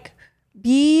is like,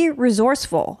 be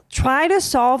resourceful. Try to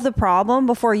solve the problem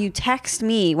before you text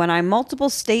me when I'm multiple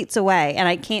states away and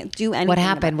I can't do anything. What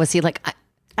happened? Was he like...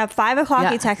 At 5 o'clock,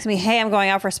 Yeah. he texted me, hey, I'm going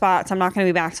out for spots. I'm not going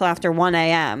to be back till after 1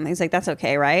 a.m. He's like, that's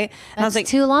okay, right? And I was That's like,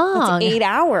 too long. That's 8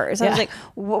 hours. I was Yeah. like,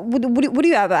 what do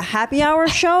you have, a happy hour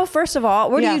show? First of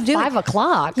all, what Yeah, are you doing? 5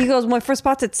 o'clock. He goes, my first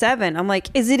spot's at 7. I'm like,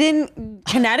 is it in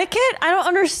Connecticut? I don't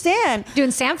understand.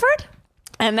 Doing Sanford?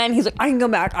 And then he's like, I can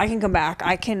come back.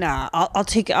 I can, I'll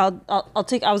take, I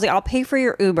was like, I'll pay for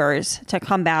your Ubers to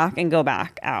come back and go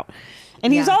back out.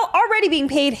 And he's Yeah. already being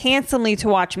paid handsomely to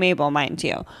watch Mabel, mind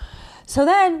you. So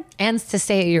then, And to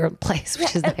stay at your place,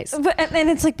 which is nice. and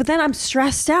it's like, but then I'm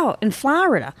stressed out in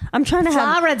Florida. I'm trying to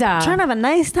have a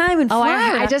nice time in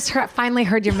Florida. I just finally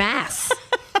heard your mass.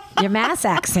 Your mass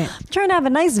accent. Trying to have a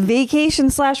nice vacation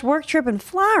 / work trip in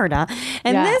Florida.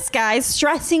 And Yeah. this guy's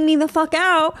stressing me the fuck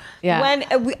out Yeah.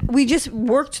 when we just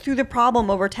worked through the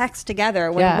problem over text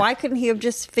together. When, Yeah. Why couldn't he have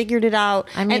just figured it out?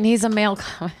 I mean, And he's a male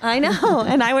comic. I know.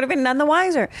 And I would have been none the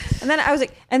wiser. And then I was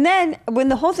like, and then when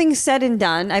the whole thing's said and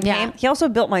done, Yeah. he also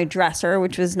built my dresser,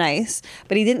 which was nice,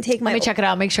 but he didn't take my... Let me check it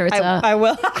out. Make sure it's I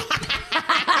will.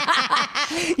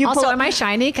 You Also, pull up- am I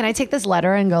shiny? Can I take this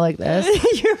letter and go like this?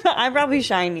 I'm probably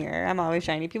shinier. I'm always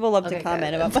shiny. People love to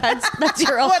comment about that. That's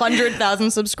your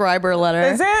 100,000 subscriber letter.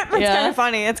 Is it? That's kind of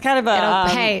funny. It's kind of a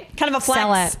hey, kind of a sell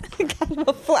flex. Kind of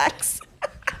a flex.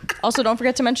 Also, don't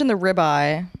forget to mention the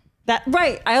ribeye. That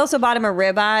right. I also bought him a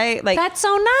ribeye. Like That's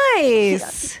so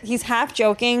nice. he's half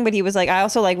joking, but he was like, I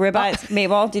also like ribeyes.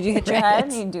 Mabel, did you hit your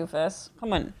head? You doofus.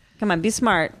 Come on, be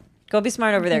smart. Go be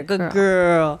smart over there. Good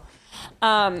girl.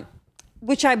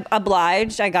 Which I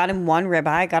obliged. I got him one ribeye.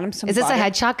 I got him some. Is this a butter.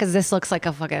 headshot? Because this looks like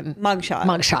a fucking Mugshot.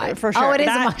 Mugshot. For sure. Oh, it is a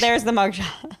mugshot. There's the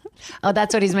mugshot. Oh,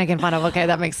 that's what he's making fun of. Okay,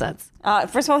 that makes sense.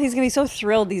 First of all, he's gonna be so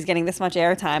thrilled he's getting this much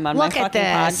airtime on Look my at fucking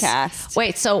this podcast.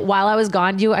 Wait, so while I was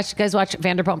gone, you guys watch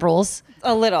Vanderpump Rules?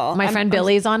 A little. My friend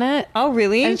Billy's on it. Oh,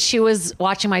 really? And she was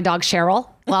watching my dog Cheryl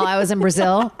while I was in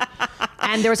Brazil.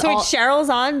 And there was So all, Cheryl's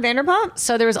on Vanderpump?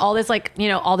 so there was all this like,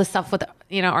 all this stuff with,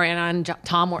 Ariana and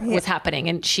Tom was happening.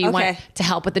 And she went to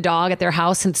help with the dog at their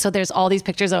house. And so there's all these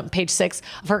pictures on page 6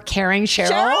 of her carrying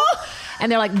Cheryl.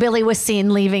 And they're like, Billy was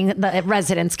seen leaving the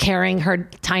residence carrying her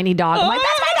tiny dog. I'm like,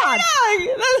 that's my dog.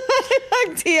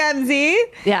 TMZ.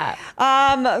 Yeah.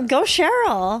 Go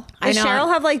Cheryl. Does know. Cheryl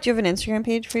have like? Do you have an Instagram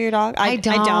page for your dog? I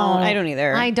don't. I don't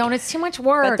either. I don't. It's too much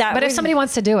work. that But if would- somebody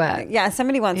wants to do it, Yeah,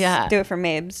 somebody wants to do it for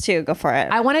Mabes too. Go for it.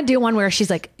 I want to do one where she's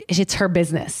like, it's her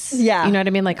business. Yeah. You know what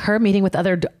I mean? Like her meeting with the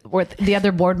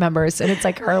other board members, and it's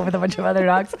like her with a bunch of other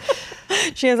dogs.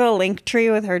 She has a link tree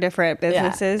with her different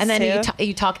businesses. And then too.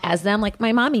 you talk as them, like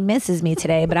my mommy misses me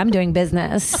today, but I'm doing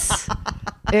business.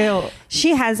 Ew.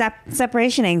 She has that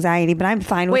separation anxiety, but I'm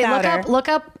fine without her. Look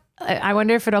up. I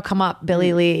wonder if it'll come up.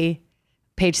 Billy Lee,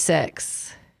 page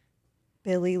 6.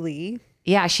 Billy Lee.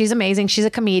 Yeah, she's amazing. She's a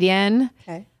comedian.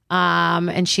 Okay.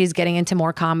 And she's getting into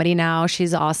more comedy now.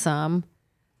 She's awesome.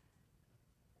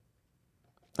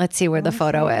 Let's see where the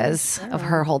photo is of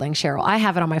her holding Cheryl. I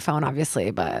have it on my phone,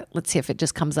 obviously, but let's see if it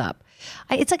just comes up.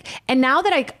 It's like, and now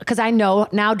that because I know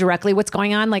now directly what's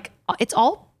going on, like it's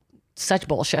all such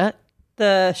bullshit.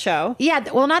 The show. Yeah,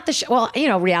 well, not the show.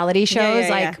 Well, reality shows,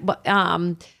 yeah. but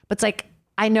it's like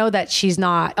I know that she's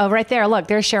not. Oh, right there. Look,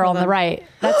 there's Cheryl on the right.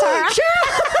 That's her.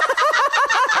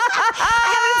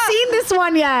 I haven't seen this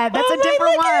one yet. That's a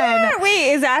different one.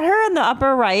 Wait, is that her in the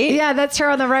upper right? Yeah, that's her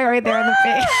on the right there in the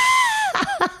face.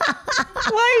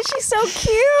 Why is she so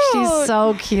cute? She's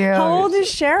so cute. How old is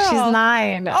Cheryl? She's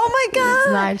 9. Oh my God.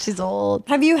 She's 9. She's old.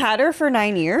 Have you had her for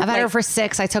 9 years? I've had her for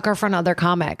 6. I took her for another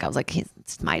comic. I was like,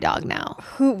 it's my dog now.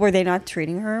 Who were they not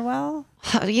treating her well?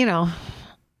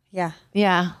 Yeah.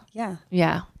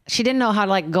 Yeah. She didn't know how to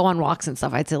like go on walks and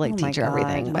stuff. I had to like teach her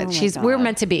everything. But we were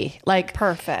meant to be like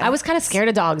perfect. I was kind of scared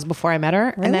of dogs before I met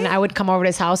her. Really? And then I would come over to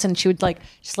his house and she would like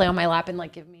just lay on my lap and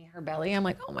like give me her belly. I'm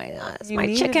like, oh my God, it's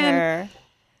my chicken. Her.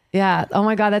 Yeah. Oh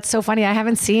my God, that's so funny. I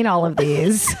haven't seen all of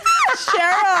these.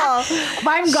 Cheryl.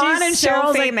 I'm gone and so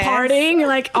Cheryl's famous. like partying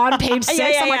like on page 6.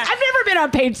 Yeah. I'm like, I've never been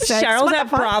on page 6. Cheryl's What at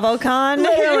the fuck? BravoCon.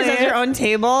 Literally. She has her own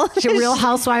table. She's a Real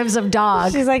Housewives of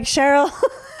Dog. She's like, Cheryl,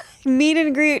 meet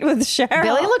and greet with Cheryl.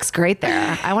 Billy looks great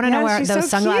there. I want to know where she's those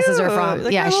so sunglasses are cute. from.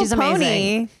 Look Yeah, at her she's little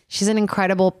amazing. pony. She's an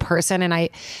incredible person. And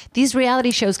these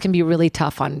reality shows can be really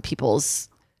tough on people's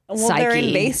psyche. They're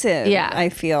invasive. Yeah. I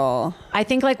feel. I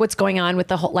think like what's going on with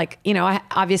the whole, like,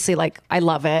 obviously like I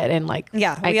love it. And like,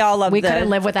 Yeah, we all love we the couldn't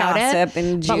live without gossip it.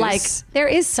 and But like, juice. there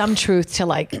is some truth to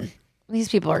like, these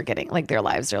people are getting like their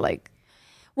lives are like,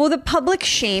 Well, the public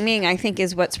shaming, I think,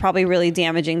 is what's probably really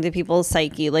damaging to people's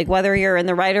psyche. Like, whether you're in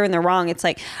the right or in the wrong, it's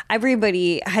like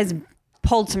everybody has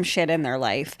pulled some shit in their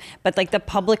life. But like the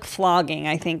public flogging,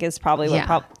 I think, is probably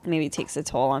what maybe takes a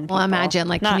toll on people. Well, imagine,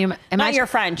 like, not, can you not imagine? your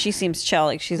friend. She seems chill.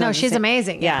 Like she's No, on the she's same-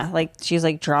 amazing. Yeah, like she's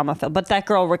like drama filled. But that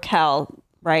girl Raquel,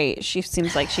 right? She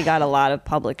seems like she got a lot of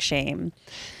public shame.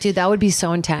 dude, that would be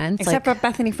so intense. Except like, for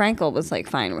Bethany Frankel was like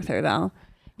fine with her though.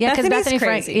 yeah, because Bethany's Bethany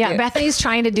crazy, yeah, dude. Bethany's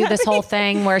trying to do this whole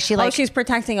thing where she like, she's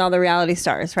protecting all the reality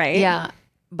stars, right? yeah,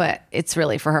 but it's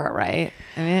really for her, right?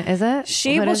 I mean, is it?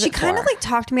 She What is she it kind of for? like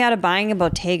talked me out of buying a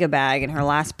Bottega bag in her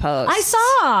last post. I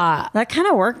saw. that kind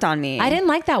of worked on me. I didn't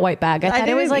like that white bag. I thought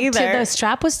it was didn't like either. the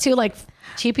strap was too like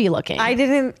cheapy looking. I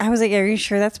didn't. I was like, "Are you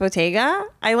sure that's Bottega?"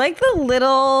 I like the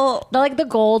little the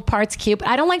gold part's cute. But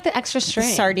I don't like the extra string.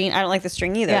 sardine. I don't like the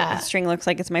string either. Yeah. The string looks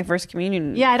like it's my first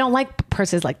communion. Yeah, I don't like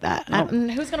purses like that.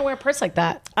 Who's gonna wear a purse like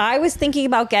that? I was thinking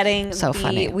about getting. So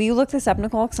funny. Will you look this up,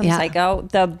 Nicole? Because I'm Yeah. psycho.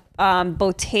 The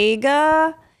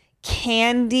Bottega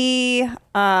candy.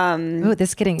 Ooh, this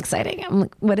is getting exciting. I'm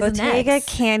like, what is Bottega next?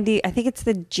 candy. I think it's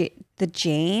the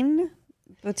Jane.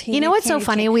 Bottega You know what's so candy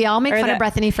funny? Jane. We all make Or fun the- of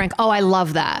Bethany Frank. Oh, I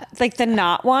love that. like the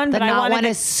knot one, The but I knot wanted one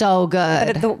is so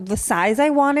good. the size I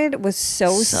wanted was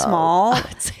so small.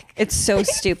 It's so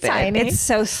stupid. tiny. It's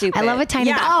so stupid. I love a tiny-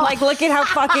 Yeah, Oh. like look at how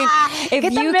fucking. If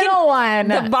Get the you middle one.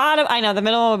 the bottom. I know the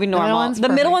middle one would be normal. one's The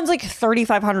middle perfect. one's like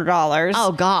 $3,500.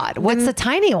 Oh God, what's the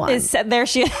tiny one? Is there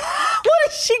she? What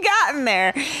has she got in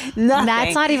there? Nothing.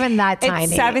 That's not even that tiny.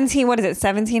 It's 17. What is it?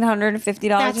 $1,750.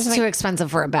 That's too expensive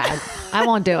for a bag. I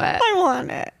won't do it. I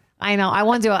want it. I know. I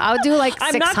won't do it. I would do like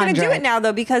I'm 600. not going to do it now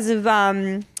though because of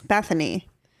Bethany.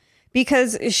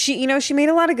 Because she made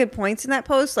a lot of good points in that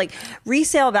post. Like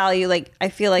resale value, like I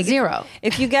feel like Zero.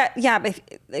 If you get,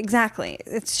 exactly.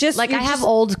 It's just Like I you're have just-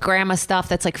 old grandma stuff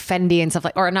that's like Fendi and stuff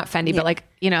like, or not Fendi, but like,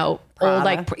 old,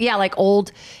 like, like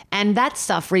old. And that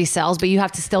stuff resells, but you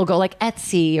have to still go like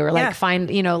Etsy or like Yeah. find,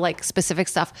 like specific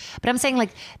stuff. But I'm saying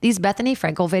like these Bethany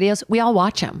Frankel videos, we all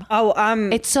watch them. Oh,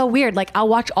 It's so weird. Like I'll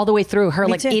watch all the way through her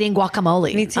like too. eating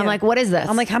guacamole. Me too. I'm like, what is this?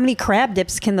 I'm like, how many crab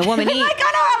dips can the woman eat? like,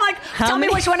 I know. I'm like, tell me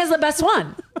many- which one is the best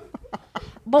one.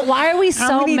 But why are we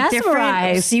so many different mesmerized?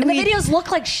 And the seaweed- videos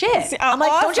look like shit. I'm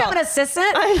like, don't you have an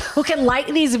assistant who can light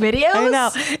these videos? I know.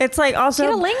 It's like also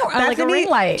Get a like a ring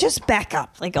light. Just back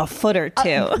up like a foot or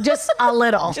two. Just a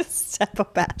little. Just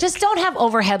step back. Just don't have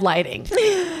overhead lighting.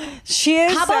 She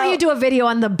is. How about so- you do a video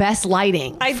on the best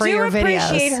lighting I for do your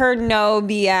appreciate videos? her no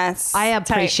BS. I type.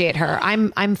 appreciate her.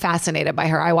 I'm fascinated by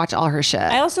her. I watch all her shit.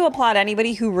 I also applaud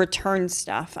anybody who returns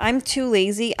stuff. I'm too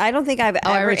lazy. I don't think I've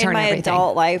I ever in return my everything.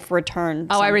 adult life returned.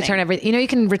 I return everything. You know, you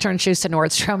can return shoes to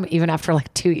Nordstrom even after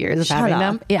like 2 years of having up.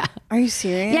 them. Yeah. Are you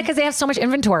serious? Yeah, because they have so much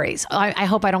inventories. I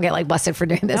hope I don't get like busted for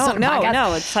doing this. No, on the no, podcast.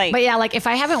 no, it's like- but yeah, like if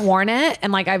I haven't worn it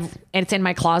and like it's in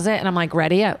my closet and I'm like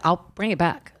ready, I'll bring it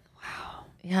back. Wow.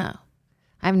 Yeah.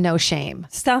 I have no shame.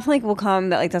 Stuff like will come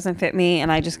that like doesn't fit me,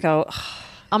 and I just go, "Ugh,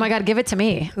 Oh my God, give it to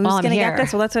me. who's while I'm gonna here. get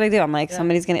this? Well, that's what I do. I'm like,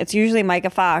 somebody's gonna. It's usually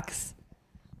Micah Fox.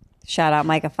 Shout out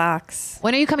Micah Fox.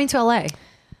 When are you coming to LA?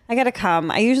 I gotta come.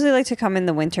 I usually like to come in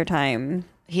the wintertime.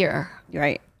 Here.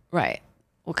 Right. Right.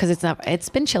 Well, because it's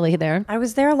been chilly there. I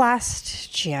was there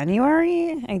last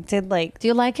January. I did like Do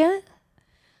you like it?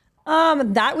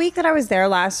 that week that I was there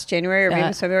last January or maybe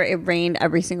Yeah. February. It rained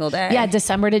every single day. Yeah,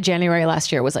 December to January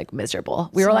last year was like miserable.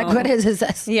 We were like, what is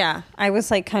this? Yeah, I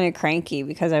was like kind of cranky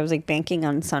because I was like banking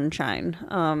on sunshine.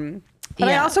 But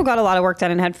I Yeah. also got a lot of work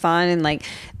done and had fun. And like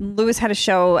Lewis had a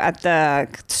show at the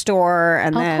store,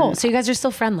 and Oh, then cool. So you guys are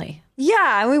still friendly.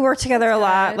 yeah, and we worked together a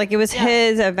lot. good. Like it was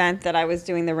his event that I was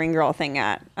doing the ring girl thing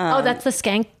at. Oh, that's the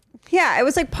skank yeah. It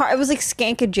was like it was like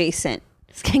skank adjacent.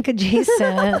 skank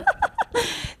adjacent.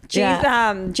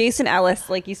 Jason Ellis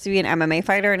like used to be an MMA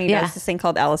fighter, and he Yeah. does this thing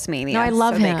called Ellis Mania. No, I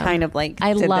love so him. They kind of like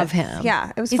I did love this. him.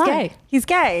 Yeah, it was He's fun. gay. He's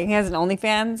gay. He has an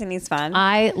OnlyFans, and he's fun.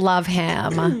 I love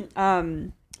him.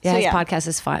 Yeah, so his yeah. podcast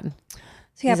is fun. So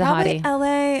yeah, He's a probably hottie.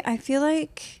 LA. I feel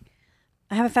like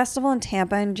I have a festival in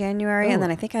Tampa in January, Ooh. and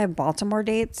then I think I have Baltimore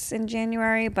dates in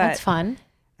January. But That's fun.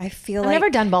 I feel I've like never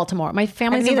done Baltimore. My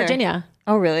family's in neither. Virginia.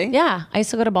 Oh, really? Yeah, I used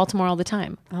to go to Baltimore all the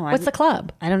time. What's the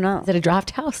club? I don't know. Is it a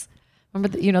draft house?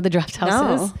 Remember, you know the draft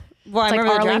houses? No. Well, I It's like remember the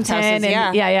draft Arlington houses.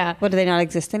 and- yeah. What, do they not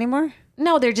exist anymore?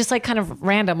 No, they're just like kind of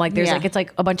random. Like there's Yeah. like it's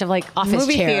like a bunch of like office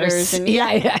Movie chairs. theaters and-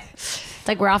 yeah. It's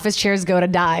like where office chairs go to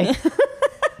die.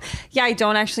 Yeah, I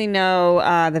don't actually know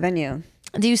the venue.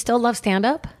 Do you still love stand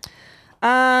up?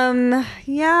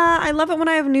 Yeah, I love it when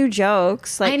I have new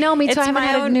jokes. Like I know, me too. it's I haven't my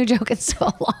had a own- new joke in so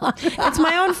long. It's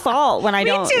my own fault when I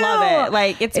don't too. love it.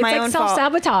 Like it's my like own fault.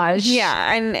 self-sabotage.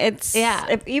 Yeah, and it's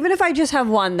Yeah. Even if I just have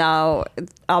one though,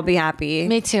 I'll be happy.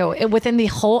 Me too. Within the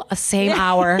whole same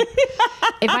hour.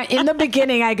 In the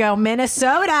beginning, I go,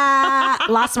 Minnesota.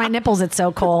 Lost my nipples. It's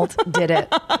so cold. Did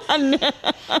it.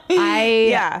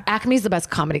 Yeah. Acme's the best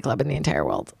comedy club in the entire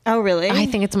world. Oh, really? I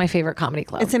think it's my favorite comedy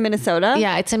club. it's in Minnesota.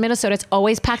 Yeah, it's in Minnesota. It's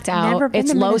always packed out. Never been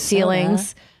It's to low Minnesota.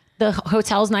 ceilings. The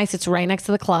hotel's nice. It's right next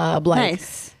to the club. Like,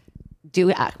 Nice.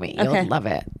 do Acme. You Okay. would love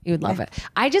it. You would love it.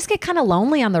 I just get kind of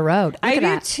lonely on the road. Look I at do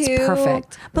that. too. It's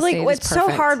perfect. But The like, stage is what's so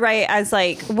perfect. hard, right? As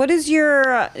like, what is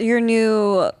your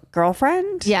new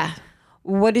girlfriend? Yeah.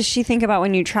 What does she think about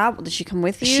when you travel? Does she come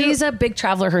with you? She's a big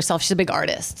traveler herself. She's a big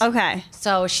artist. okay.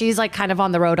 So she's like kind of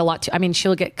on the road a lot too. I mean,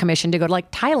 she'll get commissioned to go to like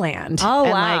Thailand. Oh,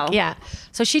 and wow. Like, yeah.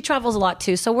 So she travels a lot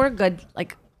too. So we're good,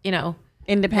 like, you know,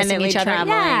 Independently missing each other.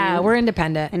 traveling. Yeah, we're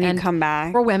independent. And you come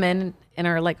back. We're women in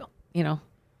our like, you know,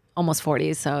 almost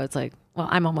 40s. So it's like, well,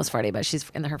 I'm almost 40, but she's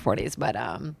in her 40s. But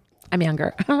I'm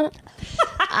younger.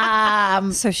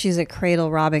 So she's a cradle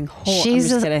robbing whore. I'm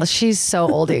just kidding. She's so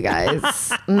old, you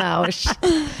guys. No,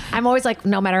 I'm always like,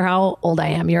 no matter how old I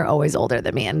am, you're always older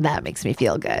than me, and that makes me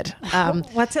feel good.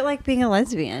 What's it like being a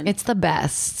lesbian? It's the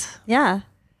best. yeah.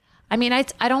 I mean, I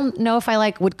don't know if I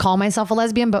like would call myself a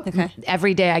lesbian, but Okay.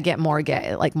 every day I get more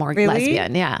gay, like more Really?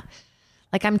 lesbian. Yeah.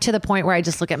 Like I'm to the point where I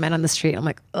just look at men on the street. I'm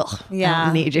like, ugh, I Yeah.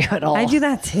 don't need you at all. I do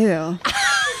that too.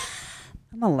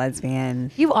 I'm a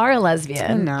lesbian. You are a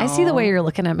lesbian. I I see the way know. you're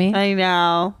looking at me. I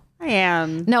know. I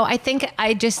am. No,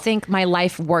 I just think my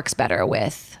life works better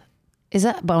with. Is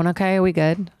that bone okay? Are we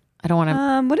good? I don't want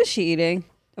to. What is she eating?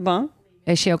 A bone?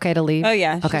 Is she okay to leave? Oh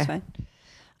yeah, she's Okay. fine.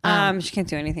 She can't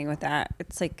do anything with that.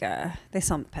 It's like they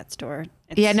sell them at the pet store.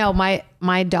 It's, Yeah, no,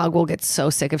 my dog will get so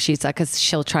sick if she eats that because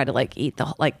she'll try to like eat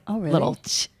the like Oh, really? little.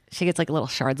 She gets like little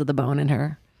shards of the bone in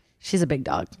her. She's a big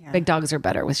dog. Big dogs are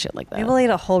better with shit like that. Maybe we'll eat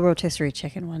a whole rotisserie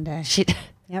chicken one day. She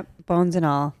Yep, bones and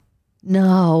all.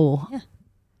 no.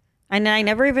 And I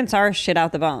never even saw her shit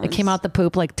out the bones. It came out the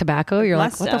poop like tobacco. You're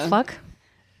like, must what the have. fuck?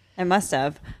 I must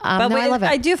have. No, I love it.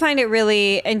 I do find it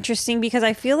really interesting because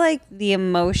I feel like the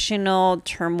emotional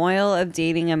turmoil of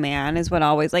dating a man is what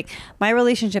always like my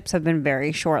relationships have been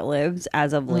very short lived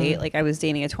as of late. Like I was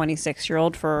dating a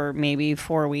 26-year-old for maybe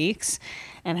 4 weeks.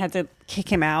 and had to kick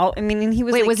him out. I mean, and he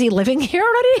was Wait, like, was he living here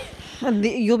already?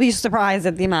 you'll be surprised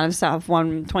at the amount of stuff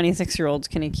 26-year-olds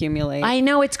can accumulate. I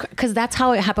know, it's because that's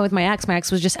how it happened with my ex. My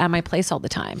ex was just at my place all the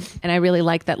time. And I really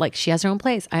like that, like, she has her own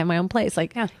place. I have my own place.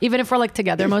 Like, even if we're like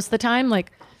together most of the time,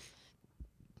 like,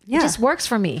 it just works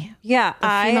for me. Yeah,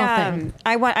 thing.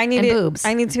 I need boobs.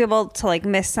 I need to be able to like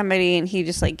miss somebody, and he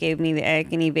just like gave me the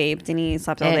ick, and he vaped, and he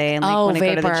slept all day, and like when I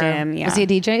go to the gym. Yeah. Was he a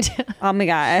DJ too? Oh my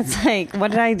god, it's like,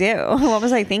 what did I do? What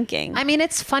was I thinking? I mean,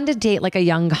 it's fun to date like a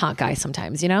young hot guy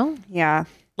sometimes, you know? Yeah.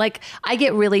 Like I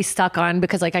get really stuck on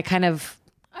because like I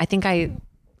think I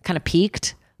kind of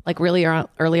peaked like really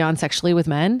early on sexually with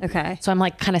men. Okay. So I'm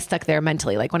like kind of stuck there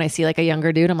mentally. Like when I see like a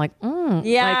younger dude, I'm like,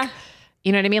 Yeah. like,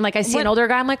 you know what I mean? Like I see an older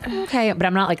guy, I'm like, okay, but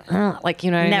I'm not like,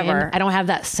 you know what I mean? Never. I don't have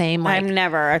that same like, I'm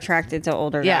never attracted to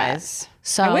older guys.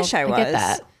 So I wish I was. get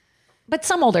that. But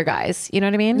some older guys, you know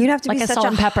what I mean? You'd have to like be a such salt a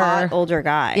and pepper hot older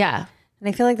guy. Yeah. And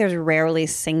I feel like there's rarely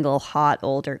single hot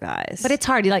older guys. But it's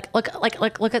hard. You like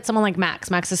look at someone like Max.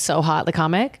 Max is so hot, the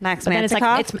comic. Max But then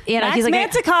Mantzikoff. it's like it's Max he's like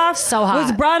Mantzikoff so hot.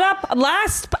 was brought up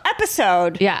last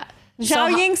episode. Yeah. Xiao So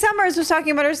hot. Ying Summers was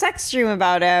talking about her sex stream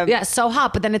about him. Yeah, so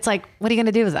hot. But then it's like, what are you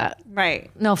gonna do with that?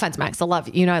 Right. No offense, Max. I love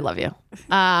you. You know I love you.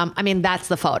 I mean, that's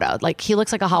the photo. Like he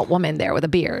looks like a hot woman there with a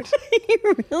beard. He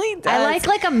really does. I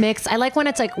like a mix. I like when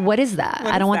it's like, what is that?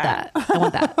 I don't want that. I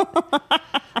want that.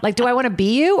 Like, do I want to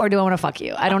be you or do I want to fuck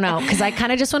you? I don't know. Because I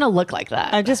kind of just want to look like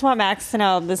that. I just want Max to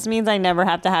know this means I never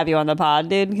have to have you on the pod,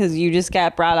 dude, because you just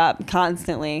get brought up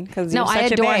constantly. Because No, such I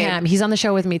adore a babe. him. He's on the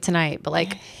show with me tonight. But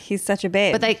like, He's such a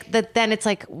babe. but like, then it's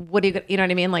like, what do you know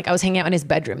what I mean? Like, I was hanging out in his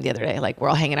bedroom the other day. Like, we're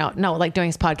all hanging out. No, like doing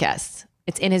his podcast.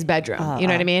 It's in his bedroom. You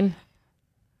know what I mean?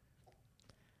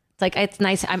 It's like, it's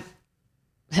nice. I'm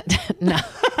no.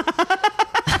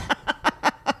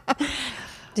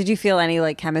 Did you feel any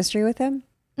like chemistry with him?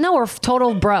 No, we're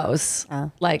total bros.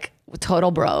 Like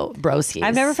total broskies.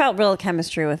 I've never felt real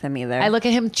chemistry with him either. I look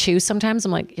at him chew sometimes.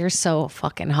 I'm like, you're so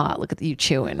fucking hot. Look at you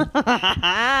chewing.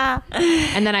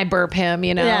 And then I burp him,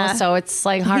 you know? Yeah. So it's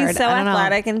like hard. He's so I don't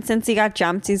athletic, and since he got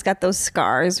jumped, he's got those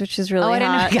scars, which is really know. Oh, I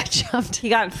didn't know hot. he got jumped. He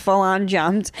got full on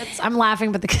jumped. I'm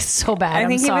laughing, but it's so bad. I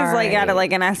think I'm he was like sorry. at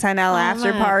like an SNL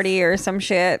after Max. party or some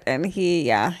shit, and he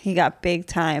got big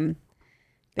time.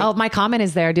 Oh, my comment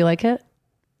is there. Do you like it?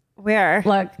 Where?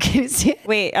 Look, can you see it?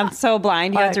 Wait, I'm so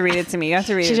blind. You have to read it to me. You have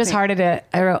to read it. She just to me. hearted it.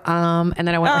 I wrote, and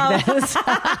then I went like this.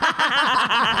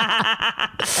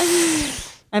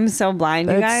 I'm so blind,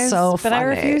 you That's guys. so but I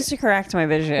funny. refuse to correct my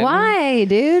vision. Why,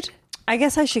 dude? I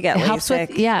guess I should get It LASIK. helps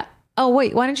with, yeah. Oh,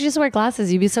 wait, why don't you just wear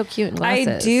glasses? You'd be so cute in glasses.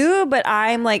 I do, but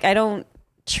I'm like, I don't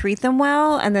treat them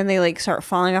well, and then they like start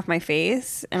falling off my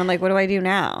face, and I'm like, what do I do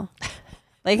now?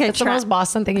 Like, It's the most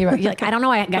Boston thing you're like, I don't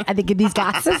know. I think these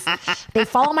glasses, they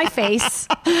fall on my face.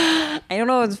 I don't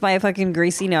know if it's my fucking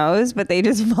greasy nose, but they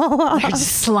just fall off. They're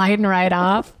just sliding right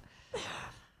off.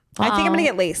 I think I'm gonna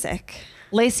get LASIK.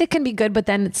 LASIK can be good, but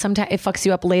then sometimes it fucks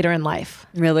you up later in life.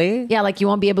 Really? Yeah, like you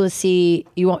won't be able to see.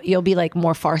 You'll be like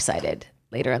more farsighted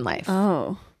later in life.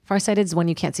 Oh, Farsighted is when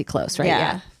you can't see close, right?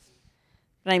 yeah.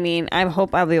 But I mean, I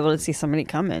hope I'll be able to see somebody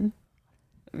coming.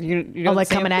 You Oh, don't like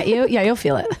say- coming at you? Yeah, you'll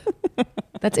feel it.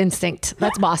 That's instinct.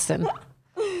 That's Boston.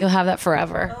 You'll have that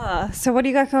forever. So what do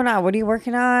you got going on? What are you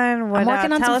working on? What, I'm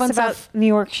working on tell some us fun about stuff. New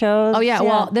York shows. Oh yeah,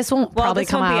 well this won't probably this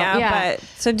come won't out. be Yeah. but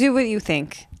so do what you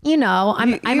think. You know,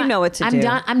 I'm know what to I'm do.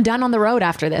 done. I'm done on the road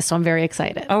after this, so I'm very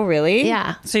excited. Oh really?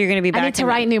 Yeah. So you're gonna be back. I need to in-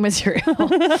 write new material.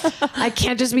 I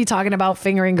can't just be talking about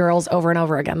fingering girls over and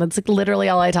over again. That's like literally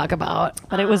all I talk about.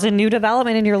 But it was a new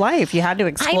development in your life. You had to I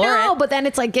explore know, it. but then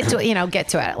it's like get to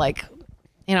it. Like,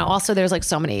 you know, also there's like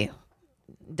so many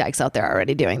dykes out there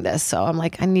already doing this. So I'm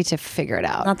like, I need to figure it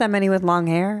out. Not that many with long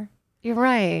hair. You're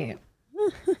right.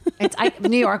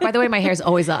 New York, by the way, my hair's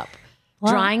always up.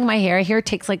 Drying my hair here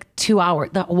takes like 2 hours.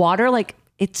 The water, like,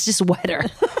 it's just wetter.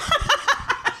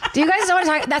 Do you guys know what I'm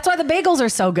talking? That's why the bagels are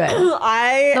so good.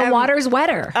 The water's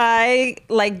wetter. I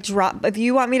like drop. If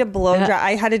you want me to blow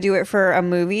dry, I had to do it for a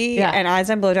movie. Yeah. And as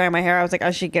I'm blow drying my hair, I was like,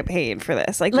 I should get paid for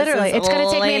this. Like, Literally, this is it's going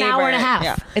to take me an hour and a labor. half.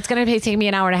 Yeah. It's going to take me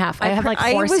an hour and a half. I have like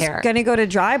I horse was hair. gonna go to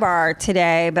Dry Bar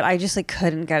today, but I just like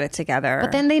couldn't get it together.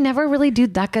 But then they never really do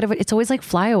that good of it. It's always like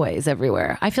flyaways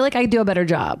everywhere. I feel like I do a better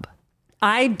job.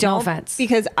 I don't, offense.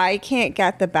 because I can't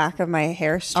get the back of my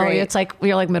hair Oh, straight. it's like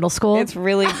you're like middle school. It's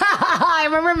really I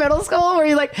remember middle school where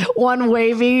you like one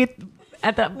wavy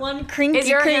at the one crinkly. Is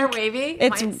your hair crink. wavy?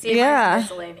 It's Mine- see, yeah, mine's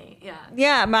miscellany. Yeah.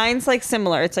 yeah. Mine's like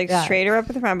similar. It's like Yeah. straighter up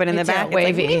at the front, but in the Me too, back,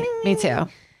 wavy. It's like, Me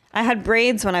too. I had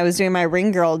braids when I was doing my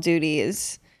ring girl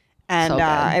duties, and So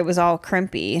good. it was all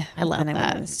crimpy. I love and I went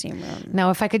that. in the steam room. No,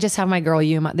 if I could just have my girl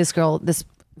Yuma, this girl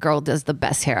does the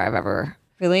best hair I've ever.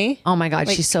 Really? Oh my God,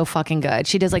 she's so fucking good.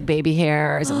 She does like baby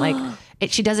hairs and like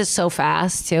she does it so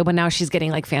fast too. But now she's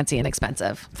getting like fancy and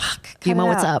expensive. Fuck, you know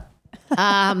what's up.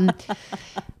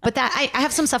 But that I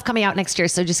have some stuff coming out next year,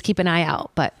 so just keep an eye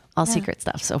out. But all secret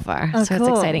stuff so far, so cool.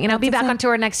 it's exciting. And I'll be back on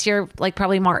tour next year, like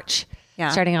probably March,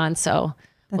 starting on. So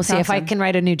we'll see if I can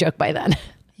write a new joke by then.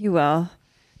 You will.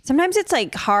 Sometimes it's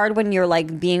like hard when you're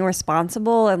like being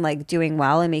responsible and like doing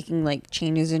well and making like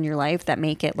changes in your life that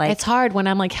make it like. It's hard when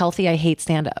I'm like healthy. I hate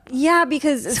stand up. Yeah,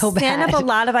 because So stand up, bad. a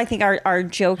lot of I think our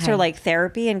jokes are like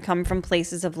therapy and come from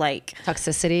places of like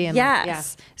Toxicity and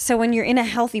yes. So when you're in a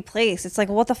healthy place, it's like,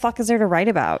 what the fuck is there to write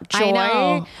about? Joy?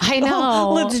 I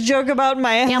know. Let's joke about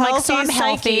my Yeah, I'm healthy like, so I'm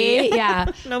healthy. psyche.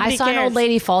 Yeah. Nobody I saw an cares. old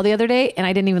lady fall the other day and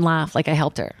I didn't even laugh. Like I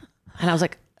helped her. And I was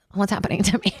like, what's happening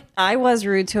to me? I was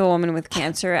rude to a woman with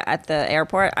cancer at the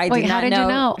airport. I Wait, did how not did you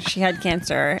know? she had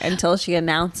cancer until she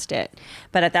announced it.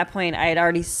 But at that point, I had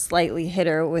already slightly hit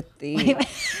her with the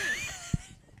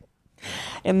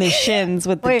in the shins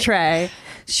with the tray.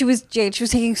 She was Jade. She was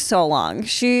taking so long.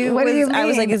 I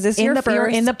was like, "Is this your you were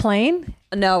first?" in the plane?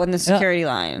 No, in the security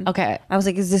line. Okay. I was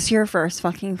like, "Is this your first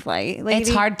fucking flight, lady?" It's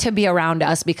hard to be around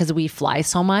us because we fly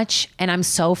so much and I'm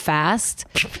so fast.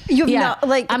 You have Yeah. no,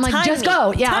 like, I'm like, time just me.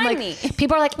 go. Yeah. I'm Time like, me.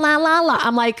 people are like, la, la, la.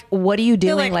 I'm like, what are you You're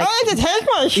doing? like, I have to take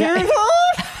my shoes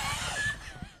off.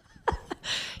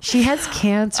 She has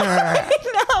cancer.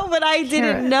 No, but I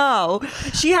didn't know.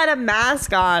 She had a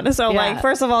mask on. So, like,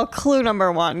 first of all, clue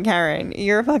number one, Karen,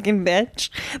 you're a fucking bitch.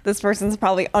 This person's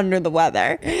probably under the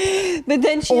weather. But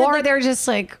then she Or had, like, they're just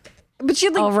like but she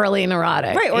had, like, overly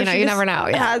neurotic. right, or you know, she you just never know.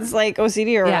 Yeah. has like OCD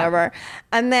or Yeah. whatever.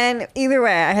 And then either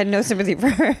way, I had no sympathy for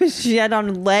her. She had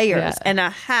on layers Yeah. and a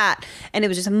hat, and it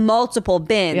was just multiple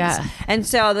bins. Yeah. And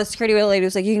so the security lady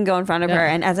was like, "You can go in front of her."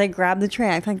 And as I grabbed the tray,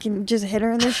 I fucking just hit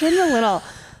her in the shin a little.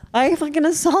 I fucking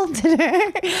assaulted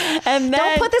her. And then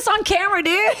Don't put this on camera,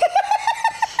 dude.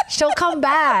 She'll come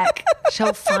back.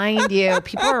 She'll find you.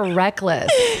 People are reckless.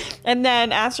 And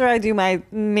then after I do my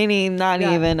mini, not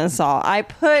even assault, I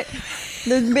put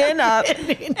the bin up.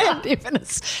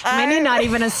 Not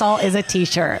even assault is a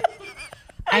t-shirt.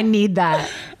 I need that.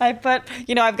 I put,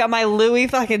 I've got my Louis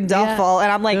fucking duffel, and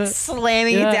I'm like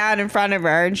slamming it down in front of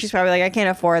her, and she's probably like, "I can't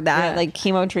afford that." Yeah. Like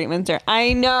chemo treatments are.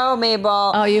 I know,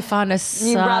 Mabel. Oh, you found a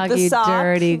You brought the soggy, socks.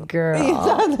 dirty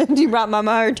girl. You brought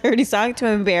Mama her dirty sock to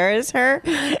embarrass her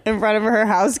in front of her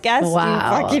house guests.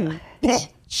 Wow. You fucking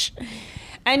bitch.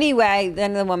 Anyway,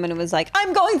 then the woman was like,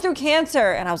 "I'm going through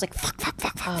cancer," and I was like, "Fuck."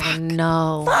 Oh,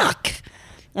 no.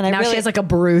 And I Now really, she has like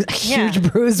a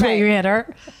huge bruise where right. you hit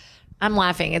her. I'm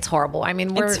laughing. It's horrible. I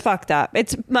mean, it's fucked up.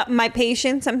 It's my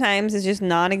patience sometimes is just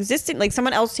non-existent. Like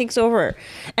someone else takes over,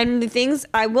 and the things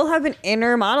I will have an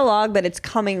inner monologue, but it's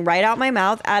coming right out my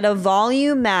mouth at a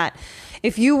volume that,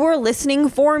 if you were listening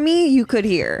for me, you could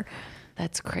hear.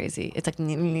 That's crazy. It's like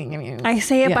I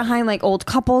say it behind like old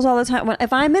couples all the time.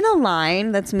 If I'm in a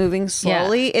line that's moving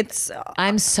slowly, it's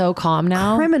I'm so calm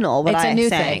now. criminal. What It's I a new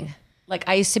say. thing. Like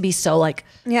I used to be so like,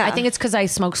 Yeah. I think it's because I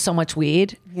smoke so much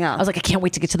weed. Yeah. I was like, I can't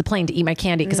wait to get to the plane to eat my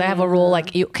candy because I have a rule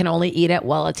like you can only eat it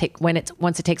once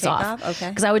it takes off. Okay.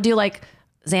 Because I would do like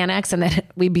Xanax and then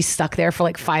we'd be stuck there for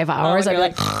like 5 hours. and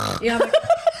I'd be you're like, yeah. I'm like,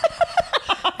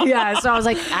 yeah. So I was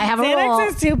like, I have a rule. Xanax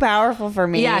is too powerful for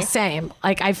me. Yeah, same.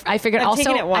 Like I figured. I've Also,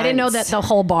 taken it I didn't know once. that the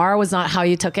whole bar was not how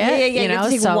you took it. Yeah. You You know, have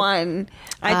to take so one.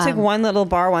 I took one little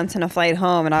bar once in a flight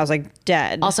home, and I was like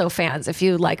dead. also fans, if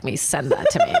you like me, send that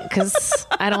to me because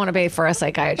I don't want to pay for a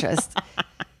psychiatrist.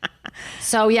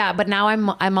 So yeah, but now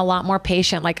I'm a lot more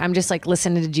patient. Like I'm just like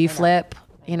listening to G Flip,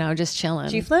 just chilling.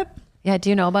 G Flip? Yeah. Do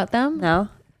you know about them? No.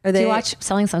 Are Do you watch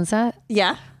Selling Sunset?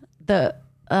 Yeah. The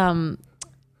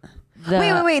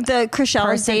Wait. The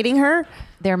Chriselle is dating her.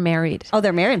 They're married. Oh,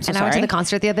 they're married. I'm so and sorry. I went to the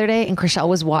concert the other day, and Chriselle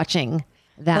was watching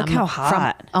them. Look how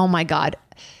hot. Oh my god.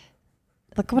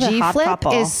 Look what a G hot Flip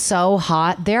couple. is so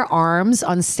hot. Their arms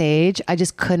on stage, I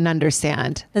just couldn't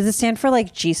understand. Does it stand for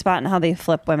like G spot and how they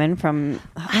flip women from?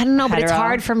 I don't know, but it's hetero?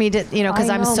 hard for me to, because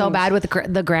I I'm so know. bad with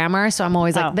the grammar. So I'm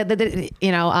always like,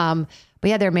 but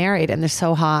yeah, they're married and they're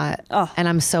so hot. And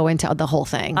I'm so into the whole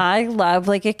thing. I love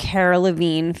like a Cara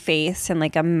Levine face and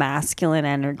like a masculine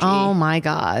energy. Oh my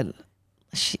God.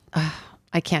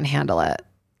 I can't handle it.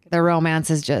 The romance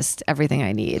is just everything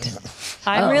I need.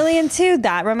 I'm really into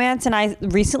that romance, and I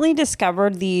recently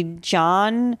discovered the that's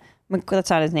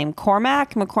not his name,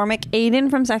 McCormick Aiden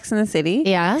from Sex and the City.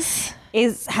 Yes.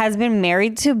 Has been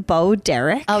married to Bo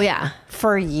Derek. Oh yeah.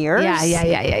 For years.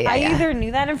 Yeah. I either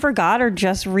knew that and forgot, or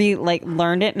just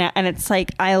learned it now, and it's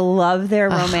like I love their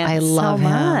romance I love so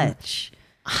him. much.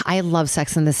 I love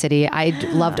Sex and the City. I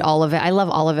loved all of it. I love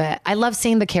all of it. I love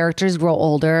seeing the characters grow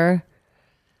older.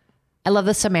 I love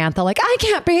the Samantha, like, I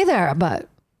can't be there, but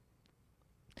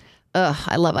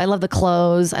I love the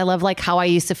clothes. I love like how I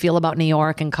used to feel about New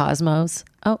York and Cosmos.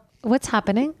 Oh, what's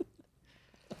happening?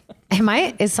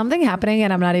 Is something happening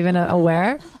and I'm not even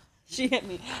aware? She hit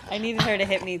me. I needed her to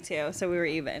hit me too, so we were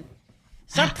even.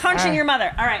 Stop punching your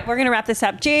mother. All right, we're gonna wrap this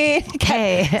up. Jade.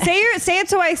 Okay. Say it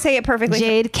so I say it perfectly.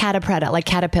 Jade Catta-Pretta, like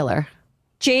caterpillar.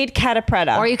 Jade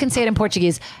Catta-Pretta. Or you can say it in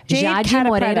Portuguese. Jade Jade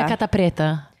Moreira Catta-Pretta.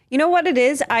 Catta-Pretta. You know what it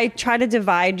is? I try to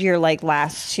divide your like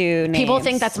last two names. People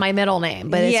think that's my middle name,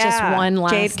 but it's just one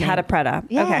last Jade name. Catta-Pretta.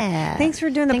 Yeah. Okay. Thanks for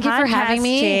doing the Thank podcast, you for having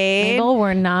me. Jade. Mabel,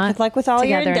 we're not Good luck with all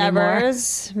your together anymore.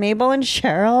 endeavors. Mabel and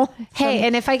Cheryl. Hey,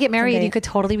 and if I get married, someday. you could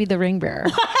totally be the ring bearer.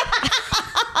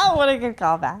 Oh, what a good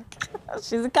callback.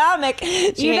 She's a comic. She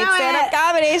hates know stand-up it.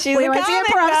 comedy. She's We a went to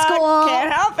comic. improv dog. school.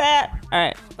 Can't help it. All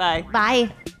right. Bye.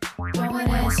 Bye. Throwing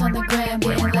ass on the gram,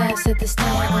 getting laughs at the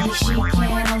stand. Only she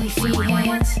can, only feet,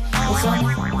 hands.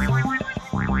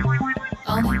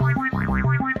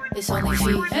 It's only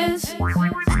feet, hands.